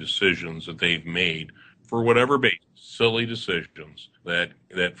silly decisions that they've made, for whatever basis, silly decisions that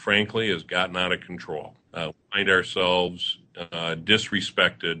frankly has gotten out of control. We find ourselves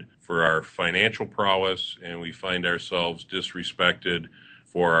disrespected for our financial prowess, and we find ourselves disrespected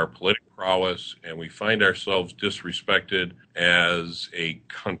for our political prowess, and we find ourselves disrespected as a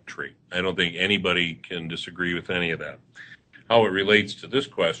country. I don't think anybody can disagree with any of that. How it relates to this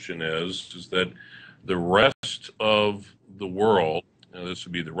question is that the rest of the world, this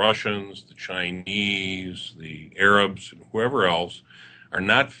would be the Russians, the Chinese, the Arabs, and whoever else, are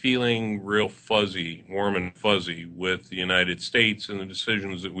not feeling real fuzzy, warm and fuzzy with the United States and the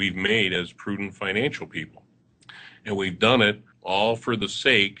decisions that we've made as prudent financial people. And we've done it all for the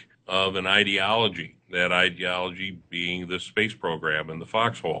sake of an ideology, that ideology being the space program and the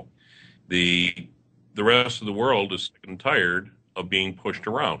foxhole. The rest of the world is sick and tired of being pushed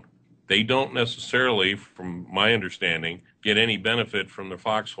around. They don't necessarily, from my understanding, get any benefit from the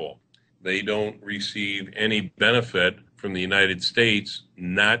foxhole. They don't receive any benefit from the United States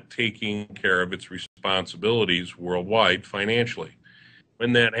not taking care of its responsibilities worldwide financially.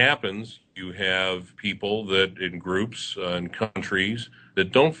 When that happens, you have people that in groups and countries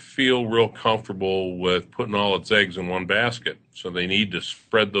that don't feel real comfortable with putting all its eggs in one basket. So they need to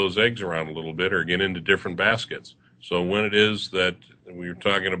spread those eggs around a little bit or get into different baskets. So when it is that we were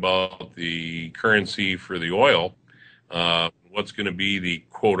talking about the currency for the oil, what's going to be the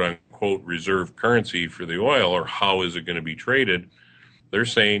quote unquote reserve currency for the oil, or how is it going to be traded? They're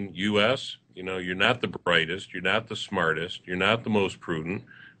saying, U.S., you're not the brightest, you're not the smartest, you're not the most prudent.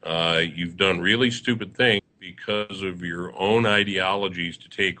 You've done really stupid things because of your own ideologies to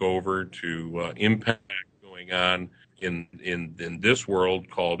take over, to impact going on in this world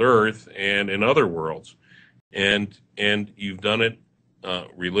called Earth and in other worlds. And you've done it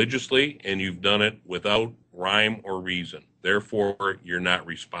religiously, and you've done it without rhyme or reason. Therefore, you're not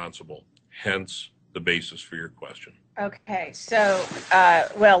responsible. Hence the basis for your question. Okay, so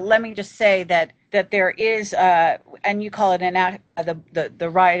let me just say that there is, and you call it an act. The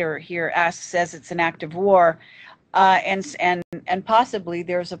writer here says it's an act of war, and possibly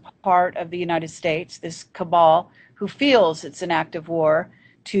there's a part of the United States, this cabal, who feels it's an act of war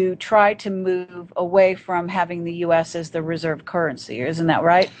to try to move away from having the U.S. as the reserve currency. Isn't that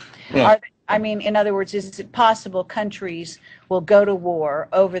right? Yeah. In other words, is it possible countries will go to war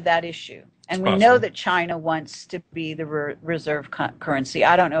over that issue? And we know that China wants to be the reserve currency.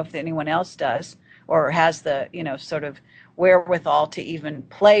 I don't know if anyone else does or has the, sort of wherewithal to even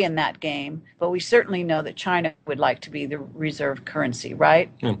play in that game. But we certainly know that China would like to be the reserve currency, right?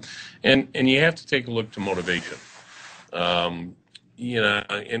 And you have to take a look to motivation. And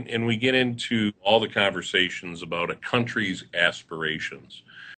we get into all the conversations about a country's aspirations.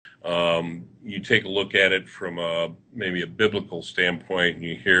 You take a look at it from maybe a biblical standpoint, and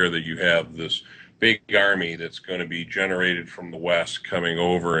you hear that you have this big army that's going to be generated from the West coming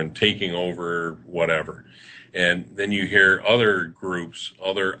over and taking over whatever. And then you hear other groups,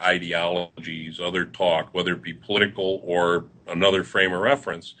 other ideologies, other talk, whether it be political or another frame of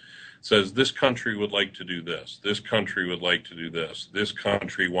reference, says this country would like to do this. This country would like to do this. This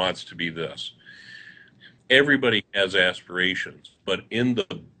country wants to be this. Everybody has aspirations, but in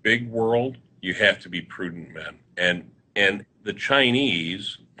the big world, you have to be prudent men. And the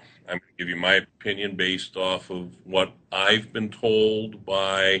Chinese, I'm going to give you my opinion based off of what I've been told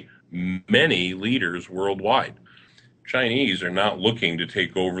by many leaders worldwide. Chinese are not looking to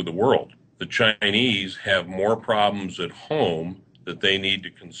take over the world. The Chinese have more problems at home that they need to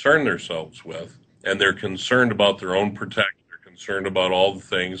concern themselves with, and they're concerned about their own protection. They're concerned about all the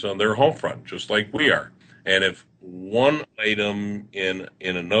things on their home front, just like we are. And if one item in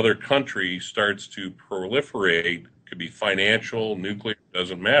another country starts to proliferate, could be financial, nuclear,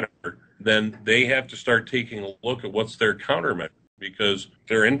 doesn't matter, then they have to start taking a look at what's their countermeasure, because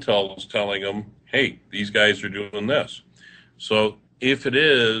their intel is telling them, hey, these guys are doing this. So if it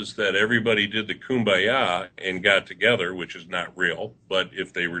is that everybody did the kumbaya and got together, which is not real, but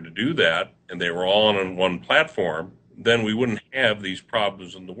if they were to do that and they were all on one platform, then we wouldn't have these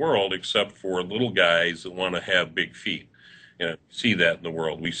problems in the world, except for little guys that want to have big feet. You know, see that in the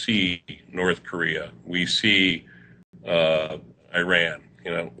world. We see North Korea. We see Iran.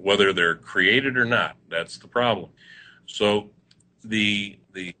 You know, whether they're created or not, that's the problem. So the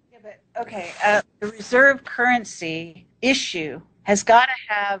Yeah, but, okay, the reserve currency issue has got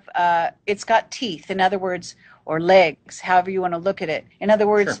to have, it's got teeth, in other words, or legs, however you want to look at it. In other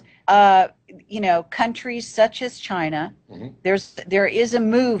words, you know, countries such as China, there is a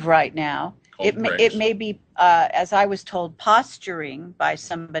move right now. It may be, as I was told, posturing by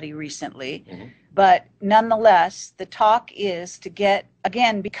somebody recently, but nonetheless, the talk is to get,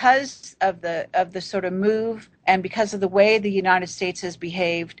 again, because of the sort of move and because of the way the United States has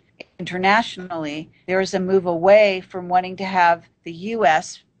behaved internationally, there is a move away from wanting to have the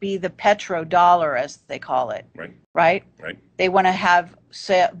U.S. be the petrodollar, as they call it. Right? They want to have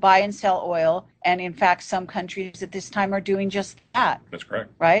buy and sell oil, and in fact, some countries at this time are doing just that. That's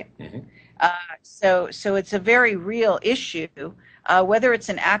correct. Right? So it's a very real issue. Whether it's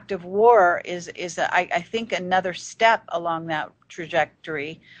an act of war is I think, another step along that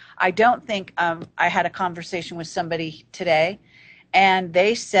trajectory. I don't think I had a conversation with somebody today, and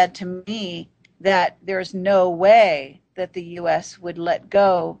they said to me that there's no way that the U.S. would let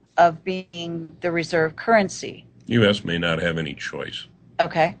go of being the reserve currency. U.S. may not have any choice.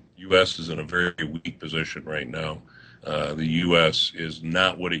 Okay. U.S. is in a very weak position right now. The U.S. is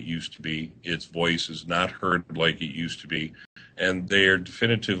not what it used to be. Its voice is not heard like it used to be. And they are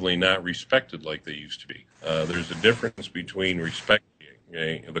definitively not respected like they used to be. There's a difference between respecting.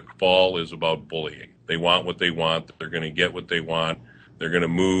 Okay? The cabal is about bullying. They want what they want. They're going to get what they want. They're going to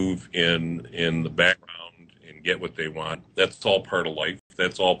move in the background and get what they want. That's all part of life.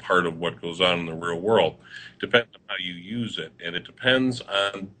 That's all part of what goes on in the real world. It depends on how you use it, and it depends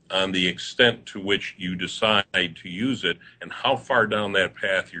on the extent to which you decide to use it and how far down that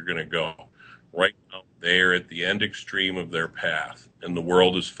path you're going to go. Right now, they're at the end extreme of their path, and the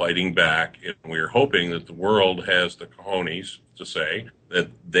world is fighting back, and we're hoping that the world has the cojones to say that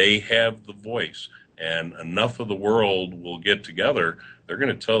they have the voice, and enough of the world will get together. They're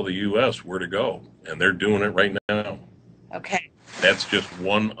going to tell the U.S. where to go, and they're doing it right now. Okay. That's just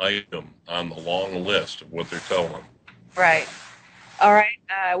one item on the long list of what they're telling them. Right. All right.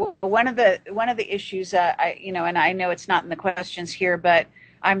 Well, one of the issues, and I know it's not in the questions here, but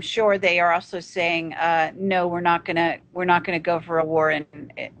I'm sure they are also saying, no, we're not gonna go for a war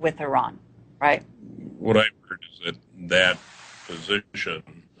with Iran, right? What I've heard is that position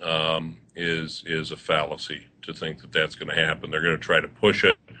is a fallacy to think that that's going to happen. They're going to try to push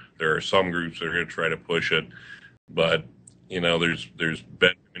it. There are some groups that are going to try to push it, but there's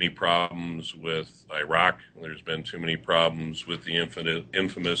been many problems with Iraq. There's been too many problems with the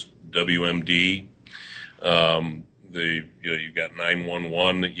infamous WMD. You've got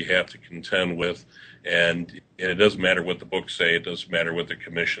 911 that you have to contend with, and it doesn't matter what the books say. It doesn't matter what the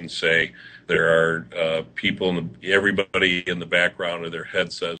commissions say. There are people, everybody in the background of their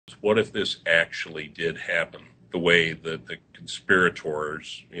head says, what if this actually did happen the way that the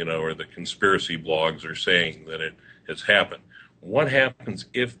conspirators, or the conspiracy blogs are saying that it has happened? What happens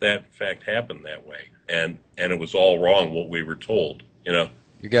if that in fact happened that way, and it was all wrong what we were told?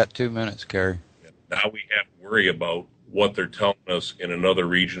 You got 2 minutes, Kerry. Now we have to worry about what they're telling us in another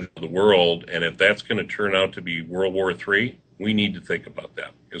region of the world, and if that's going to turn out to be World War III, we need to think about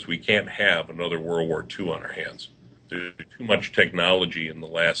that, because we can't have another World War II on our hands. There's too much technology in the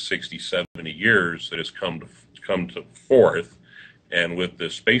last 60, 70 years that has come to forth, and with the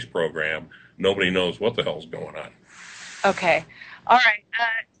space program, nobody knows what the hell's going on. Okay. All right.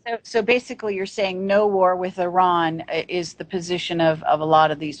 So basically you're saying no war with Iran is the position of a lot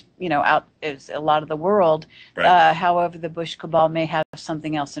of these, is a lot of the world. Right. However, the Bush cabal may have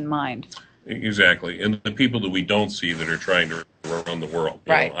something else in mind. Exactly. And the people that we don't see that are trying to run the world.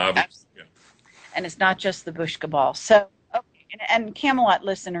 Right. Obviously. Yeah. And it's not just the Bush cabal. So, okay. And Camelot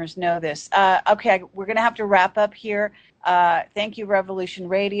listeners know this. Okay, we're going to have to wrap up here. Thank you, Revolution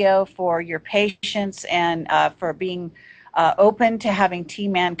Radio, for your patience and for being open to having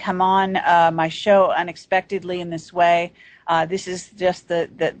T-Man come on my show unexpectedly in this way. This is just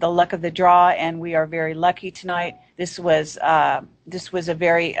the luck of the draw, and we are very lucky tonight. This was a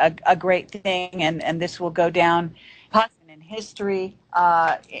very great thing, and this will go down possibly in history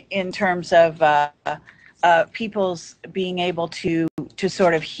in terms of people's being able to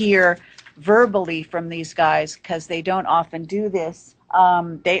sort of hear verbally from these guys, because they don't often do this.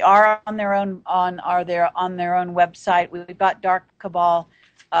 They are on their own on their own website. We've got Dark Cabal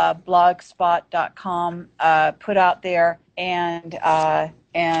blogspot.com put out there, and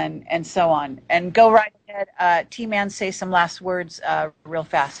so on. And go right ahead, T-Man, say some last words real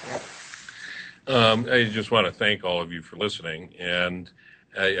fast here. I just want to thank all of you for listening, and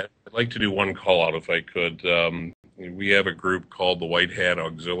I'd like to do one call out if I could. We have a group called the White Hat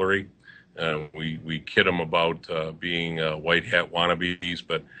Auxiliary. We kid them about being white hat wannabes,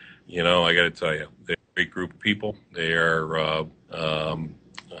 but I got to tell you, they're a great group of people. They are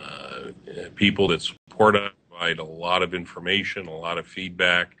people that support us, provide a lot of information, a lot of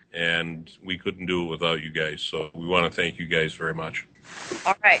feedback, and we couldn't do it without you guys. So we want to thank you guys very much.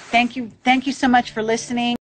 All right, thank you so much for listening.